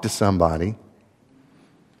talk to somebody.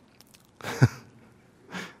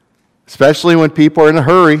 Especially when people are in a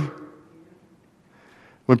hurry.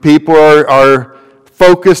 When people are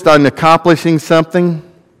focused on accomplishing something.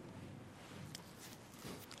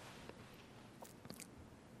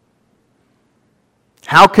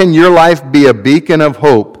 How can your life be a beacon of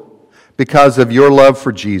hope because of your love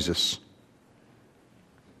for Jesus?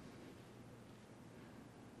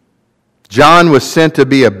 John was sent to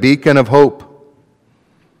be a beacon of hope.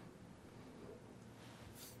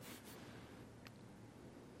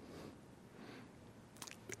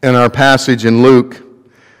 In our passage in Luke,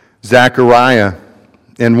 Zechariah,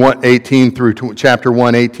 in chapter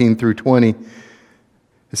 1, 18 through 20,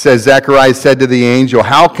 it says, Zechariah said to the angel,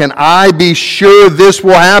 "How can I be sure this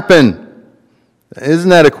will happen?" Isn't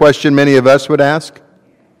that a question many of us would ask?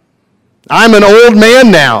 I'm an old man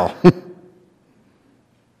now.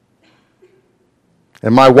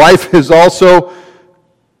 And my wife is also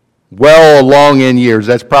well along in years.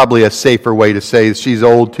 That's probably a safer way to say she's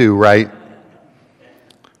old too, right?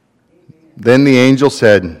 Then the angel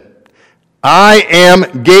said, "I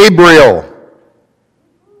am Gabriel."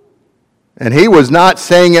 And he was not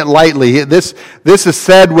saying it lightly. This is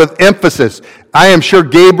said with emphasis. I am sure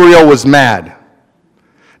Gabriel was mad.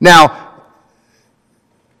 Now,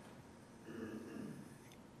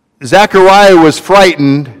 Zechariah was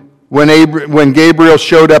frightened when Gabriel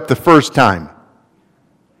showed up the first time.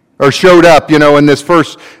 Or showed up, in this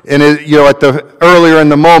first, earlier in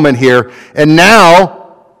the moment here. And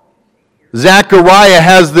now, Zechariah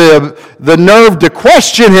has the nerve to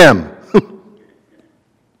question him.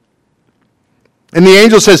 And the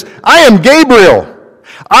angel says, "I am Gabriel.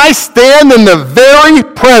 I stand in the very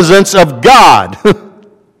presence of God."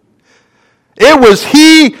 It was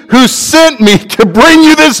He who sent me to bring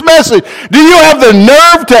you this message. Do you have the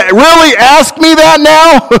nerve to really ask me that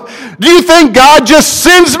now? Do you think God just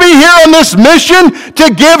sends me here on this mission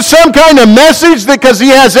to give some kind of message because He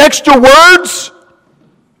has extra words?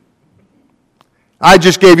 I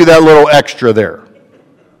just gave you that little extra there.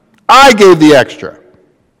 I gave the extra.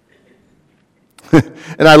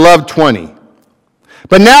 And I love 20.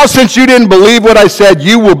 But now, since you didn't believe what I said,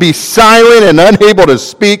 you will be silent and unable to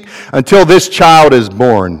speak until this child is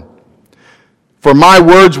born. For my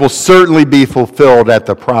words will certainly be fulfilled at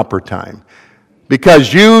the proper time.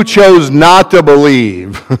 Because you chose not to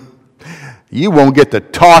believe, you won't get to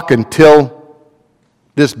talk until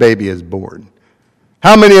this baby is born.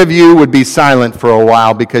 How many of you would be silent for a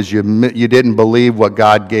while because you didn't believe what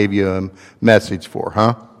God gave you a message for,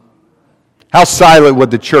 huh? How silent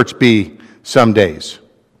would the church be some days?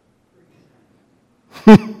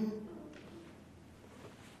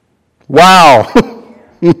 Wow.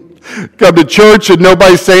 Come to church and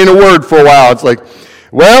nobody's saying a word for a while. It's like,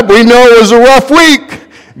 well, we know it was a rough week.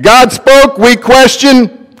 God spoke, we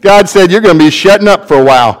questioned. God said, you're going to be shutting up for a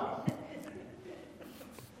while.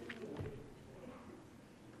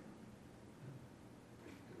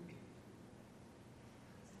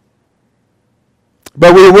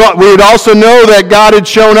 But we would also know that God had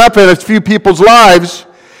shown up in a few people's lives.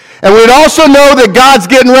 And we'd also know that God's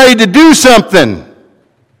getting ready to do something.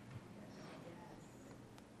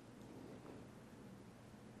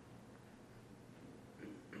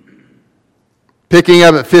 Picking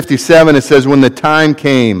up at 57, it says, when the time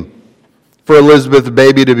came for Elizabeth's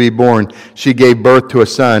baby to be born, she gave birth to a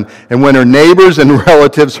son. And when her neighbors and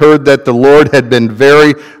relatives heard that the Lord had been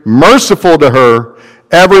very merciful to her,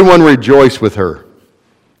 everyone rejoiced with her.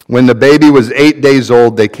 When the baby was 8 days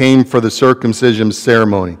old, they came for the circumcision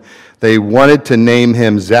ceremony. They wanted to name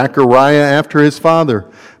him Zechariah after his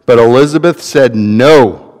father. But Elizabeth said,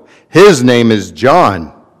 no, his name is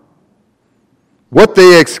John. What,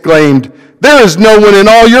 they exclaimed, there is no one in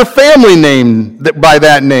all your family named by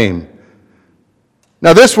that name.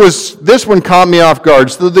 Now this one caught me off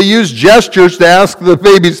guard. So they used gestures to ask the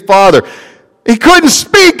baby's father. He couldn't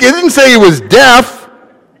speak. It didn't say he was deaf.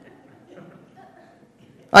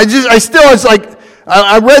 I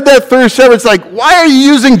read that through several. It's like, why are you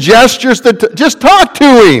using gestures to just talk to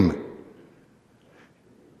him?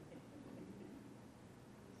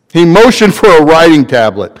 He motioned for a writing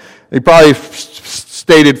tablet. He probably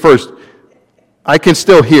stated first, I can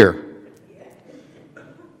still hear.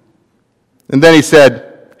 And then he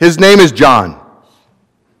said, his name is John.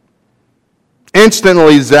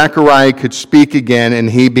 Instantly, Zechariah could speak again, and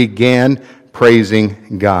he began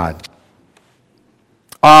praising God.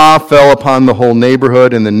 Awe fell upon the whole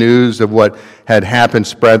neighborhood, and the news of what had happened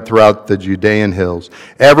spread throughout the Judean hills.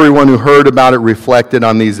 Everyone who heard about it reflected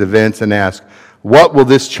on these events and asked, "What will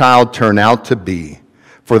this child turn out to be?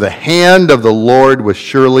 For the hand of the Lord was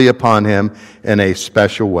surely upon him in a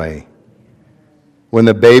special way." When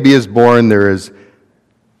the baby is born, there is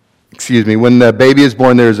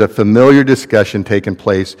a familiar discussion taking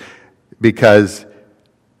place, because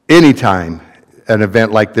anytime an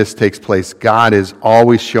event like this takes place, God is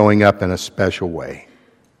always showing up in a special way.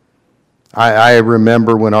 I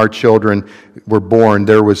remember when our children were born,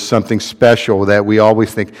 there was something special that we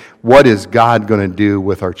always think, what is God going to do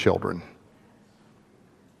with our children?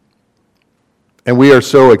 And we are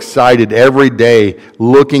so excited every day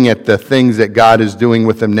looking at the things that God is doing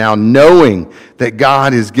with them now, knowing that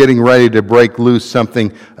God is getting ready to break loose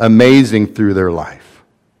something amazing through their life.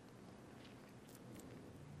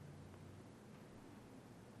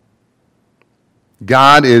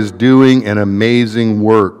 God is doing an amazing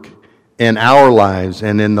work in our lives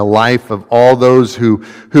and in the life of all those who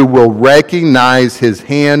will recognize His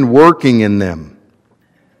hand working in them.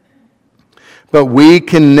 But we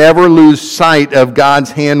can never lose sight of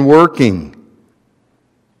God's hand working.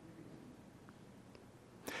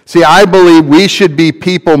 See, I believe we should be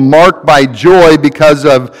people marked by joy because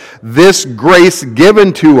of this grace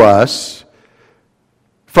given to us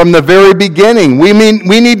from the very beginning. We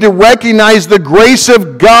need to recognize the grace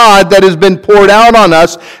of God that has been poured out on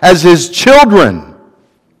us as His children.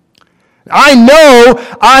 I know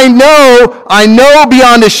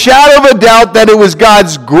beyond a shadow of a doubt that it was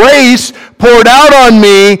God's grace poured out on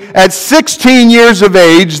me at 16 years of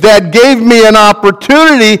age that gave me an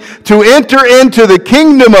opportunity to enter into the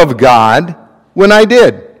kingdom of God when I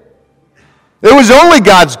did. It was only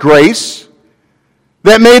God's grace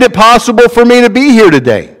that made it possible for me to be here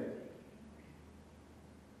today.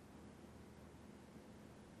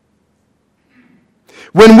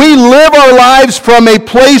 When we live our lives from a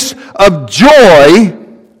place of joy,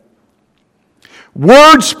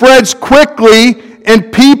 word spreads quickly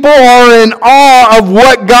and people are in awe of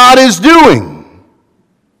what God is doing.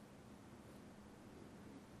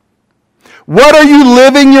 What are you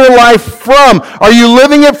living your life from? Are you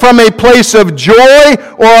living it from a place of joy,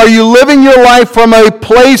 or are you living your life from a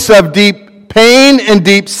place of deep pain and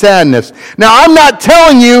deep sadness? Now, I'm not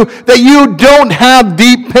telling you that you don't have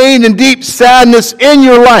deep pain and deep sadness in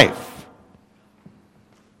your life.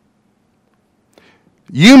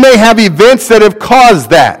 You may have events that have caused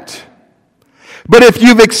that. But if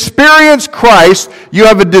you've experienced Christ, you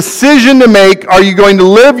have a decision to make. Are you going to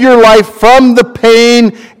live your life from the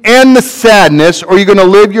pain and the sadness, or are you going to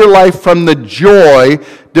live your life from the joy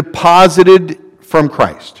deposited from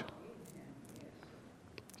Christ?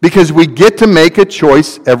 Because we get to make a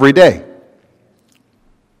choice every day.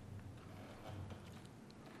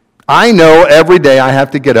 I know every day I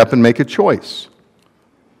have to get up and make a choice.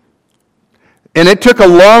 And it took a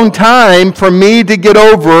long time for me to get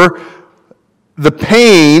over the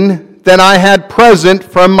pain that I had present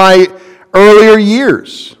from my earlier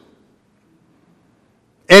years.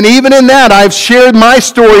 And even in that, I've shared my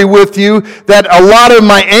story with you that a lot of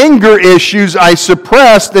my anger issues I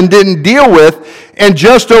suppressed and didn't deal with, and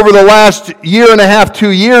just over the last year and a half,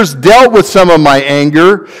 2 years, dealt with some of my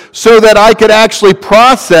anger so that I could actually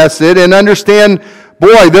process it and understand,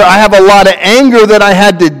 boy, I have a lot of anger that I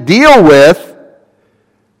had to deal with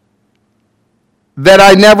that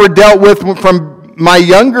I never dealt with from my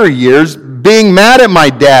younger years, being mad at my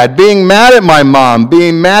dad, being mad at my mom,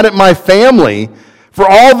 being mad at my family, for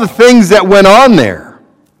all the things that went on there.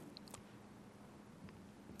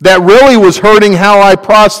 That really was hurting how I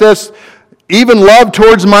processed even love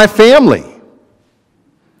towards my family.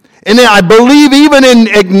 And I believe even in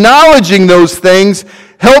acknowledging those things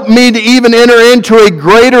helped me to even enter into a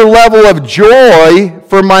greater level of joy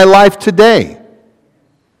for my life today.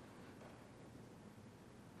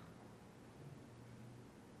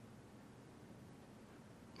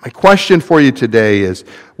 My question for you today is,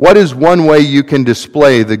 what is one way you can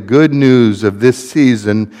display the good news of this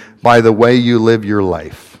season by the way you live your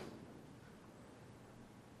life?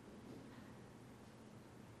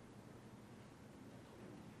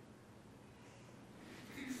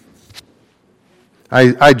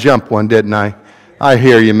 I jumped one, didn't I? I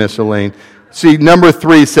hear you, Miss Elaine. See, number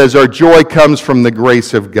 3 says, our joy comes from the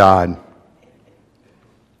grace of God.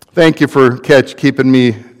 Thank you for keeping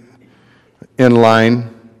me in line.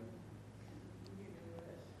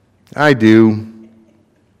 I do.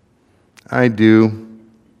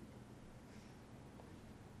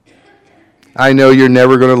 I know you're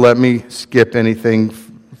never going to let me skip anything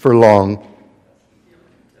for long.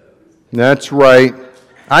 That's right.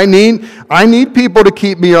 I need people to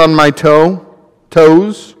keep me on my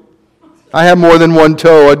toes. I have more than one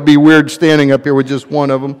toe. It'd be weird standing up here with just one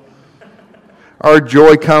of them. Our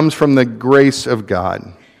joy comes from the grace of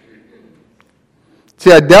God.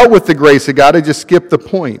 See, I dealt with the grace of God. I just skipped the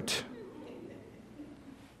point.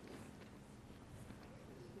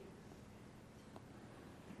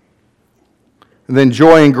 And then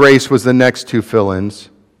joy and grace was the next two fill-ins.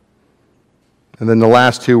 And then the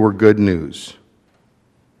last two were good news.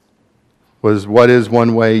 What is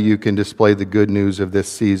one way you can display the good news of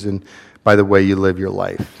this season? By the way you live your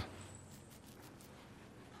life.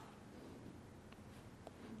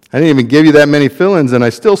 I didn't even give you that many fill-ins and I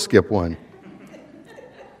still skip one.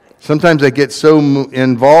 Sometimes I get so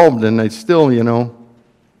involved and I still,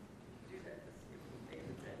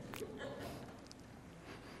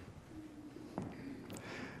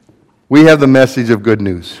 We have the message of good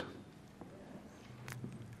news.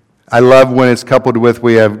 I love when it's coupled with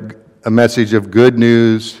we have a message of good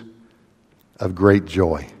news, of great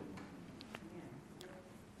joy.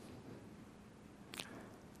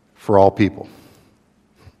 For all people.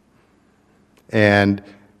 And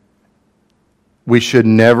we should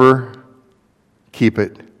never keep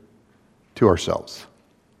it to ourselves.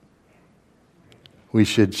 We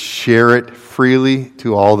should share it freely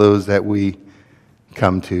to all those that we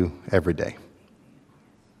come to every day.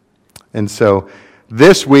 And so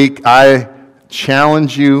this week I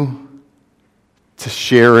challenge you to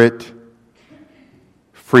share it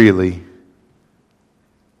freely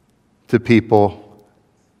to people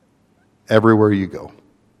everywhere you go.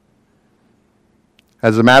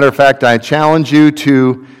 As a matter of fact, I challenge you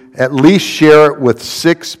to at least share it with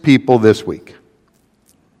 6 people this week.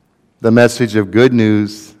 The message of good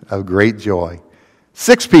news, of great joy.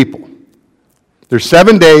 6 people. There's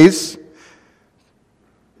 7 days,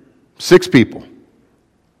 6 people.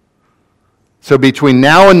 So between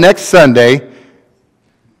now and next Sunday,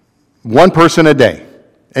 1 person a day.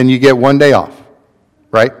 And you get 1 day off,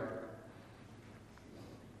 right?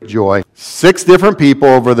 Joy. 6 different people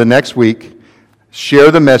over the next week.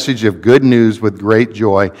 Share the message of good news with great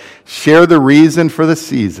joy. Share the reason for the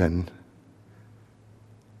season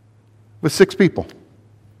with 6 people.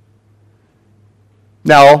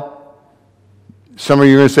 Now, some of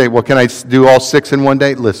you are going to say, well, can I do all 6 in 1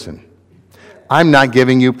 day? Listen, I'm not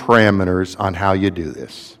giving you parameters on how you do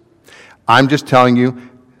this. I'm just telling you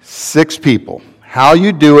 6 people. How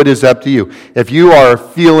you do it is up to you. If you are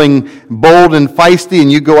feeling bold and feisty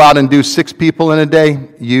and you go out and do 6 people in a day,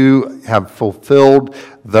 you have fulfilled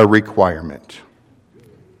the requirement.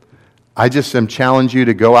 I just am challenging you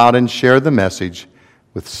to go out and share the message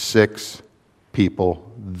with 6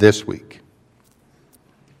 people this week.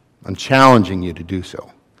 I'm challenging you to do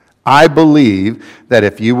so. I believe that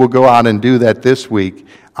if you will go out and do that this week,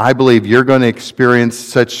 I believe you're going to experience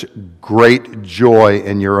such great joy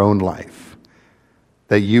in your own life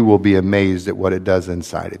that you will be amazed at what it does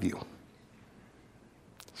inside of you.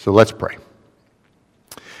 So let's pray.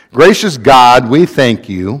 Gracious God, we thank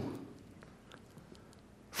you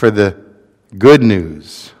for the good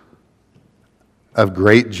news of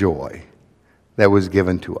great joy that was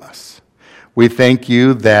given to us. We thank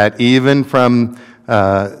you that even from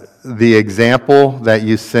the example that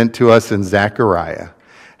you sent to us in Zechariah,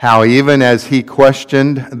 how even as he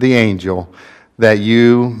questioned the angel, that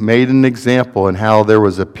you made an example and how there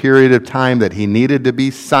was a period of time that he needed to be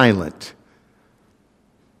silent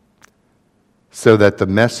so that the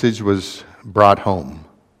message was brought home.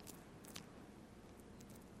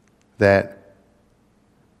 That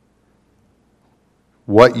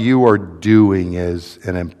what you are doing is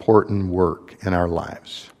an important work in our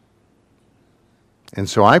lives. And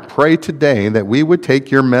so I pray today that we would take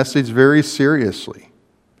your message very seriously.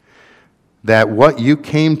 That what you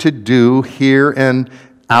came to do here in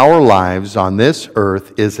our lives on this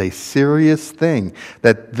earth is a serious thing.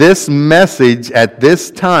 That this message at this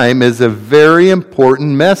time is a very important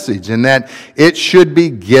message, and that it should be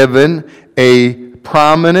given a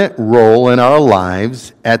prominent role in our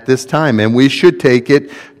lives at this time. And we should take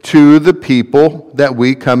it to the people that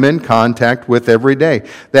we come in contact with every day.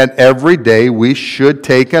 That every day we should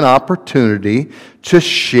take an opportunity to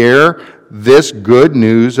share this good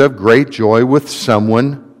news of great joy with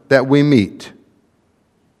someone that we meet,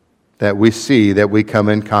 that we see, that we come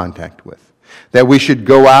in contact with. That we should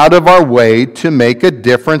go out of our way to make a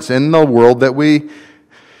difference in the world that we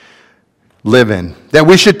live in. That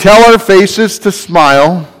we should tell our faces to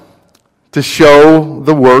smile, to show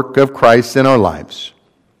the work of Christ in our lives.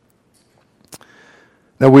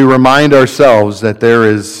 That we remind ourselves that there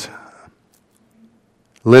is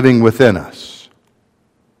living within us,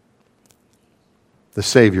 the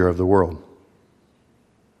Savior of the world.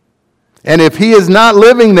 And if He is not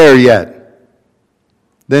living there yet,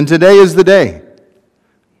 then today is the day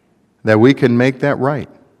that we can make that right.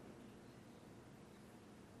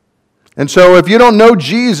 And so if you don't know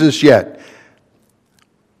Jesus yet,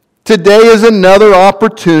 today is another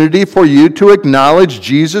opportunity for you to acknowledge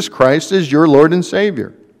Jesus Christ as your Lord and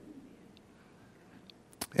Savior.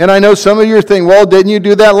 And I know some of you are thinking, well, didn't you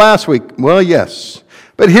do that last week? Well, yes.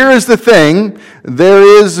 But here is the thing, there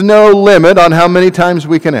is no limit on how many times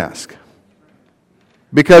we can ask.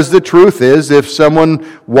 Because the truth is, if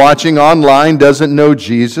someone watching online doesn't know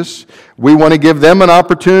Jesus, we want to give them an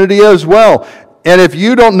opportunity as well. And if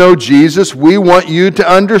you don't know Jesus, we want you to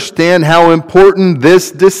understand how important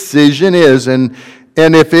this decision is. And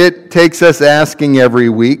if it takes us asking every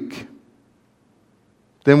week,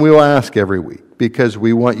 then we will ask every week, because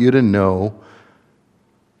we want you to know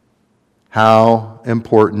how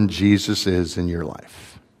important Jesus is in your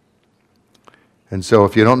life. And so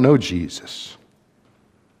if you don't know Jesus,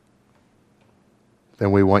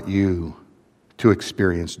 then we want you to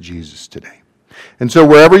experience Jesus today. And so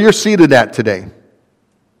wherever you're seated at today,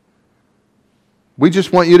 we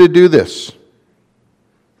just want you to do this.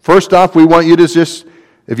 First off, we want you to just,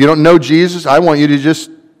 if you don't know Jesus, I want you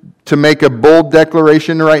to make a bold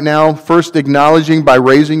declaration right now, first acknowledging by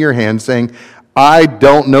raising your hand, saying, I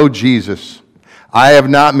don't know Jesus. I have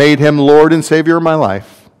not made Him Lord and Savior of my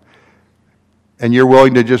life. And you're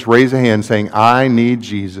willing to just raise a hand saying, I need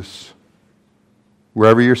Jesus,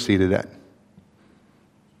 wherever you're seated at.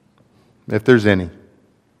 If there's any.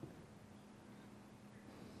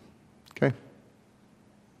 Okay.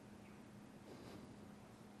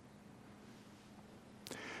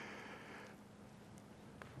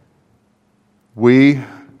 We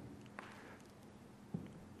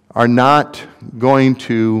are not going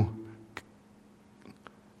to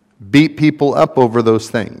beat people up over those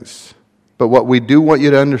things. But what we do want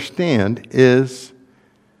you to understand is,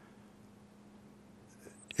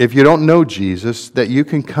 if you don't know Jesus, that you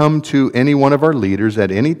can come to any one of our leaders at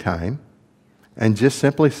any time and just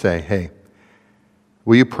simply say, hey,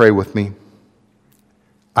 will you pray with me?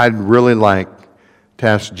 I'd really like to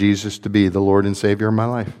ask Jesus to be the Lord and Savior of my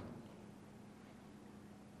life.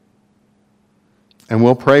 And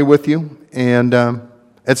we'll pray with you. And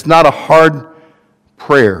it's not a hard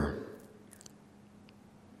prayer,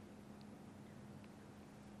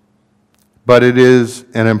 but it is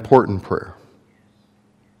an important prayer.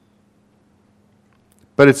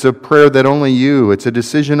 But it's a prayer that only you, it's a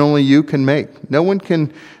decision only you can make. No one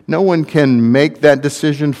can make that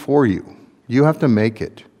decision for you. You have to make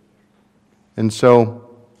it. And so,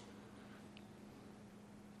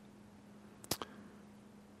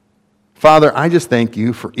 Father, I just thank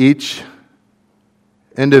you for each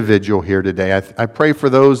individual here today. I pray for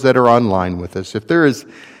those that are online with us.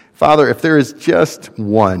 Father, if there is just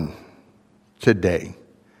one today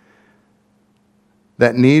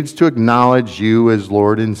that needs to acknowledge you as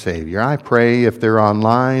Lord and Savior, I pray if they're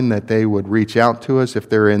online that they would reach out to us. If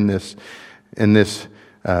they're in this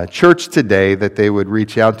church today, that they would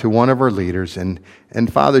reach out to one of our leaders. And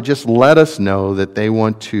Father, just let us know that they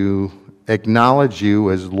want to acknowledge you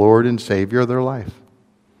as Lord and Savior of their life.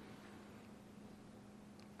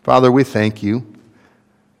 Father, we thank you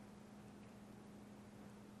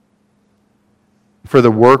for the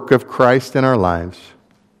work of Christ in our lives.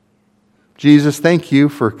 Jesus, thank you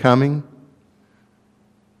for coming.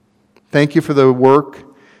 Thank you for the work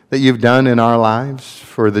that you've done in our lives,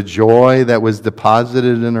 for the joy that was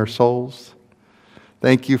deposited in our souls.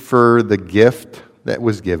 Thank you for the gift that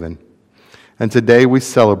was given. And today we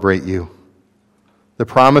celebrate you. The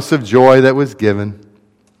promise of joy that was given.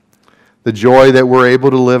 The joy that we're able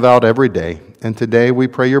to live out every day. And today we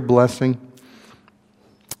pray your blessing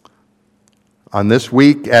on this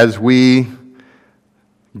week as we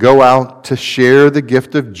go out to share the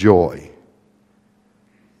gift of joy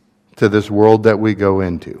to this world that we go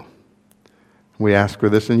into. We ask for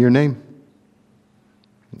this in your name.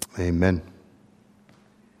 Amen.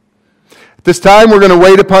 At this time, we're going to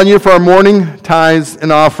wait upon you for our morning tithes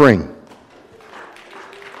and offering.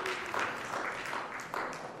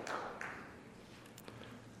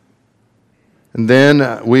 And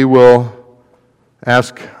then we will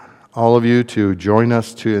ask all of you to join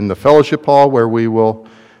us in the fellowship hall, where we will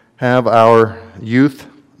have our youth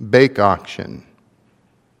bake auction.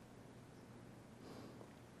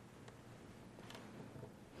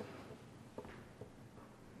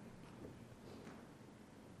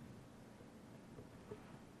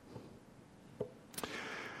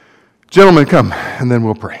 Gentlemen, come, and then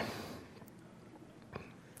we'll pray.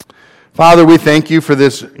 Father, we thank you for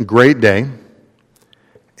this great day,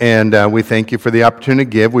 and we thank you for the opportunity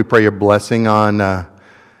to give. We pray your blessing on our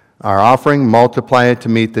offering, multiply it to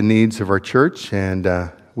meet the needs of our church,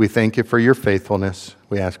 and we thank you for your faithfulness.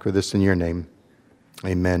 We ask for this in your name.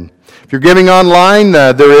 Amen. If you're giving online,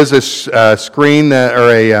 there is a screen or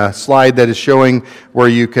a slide that is showing where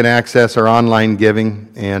you can access our online giving,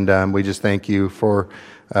 and we just thank you for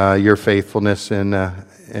your faithfulness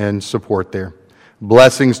and support there.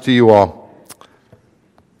 Blessings to you all.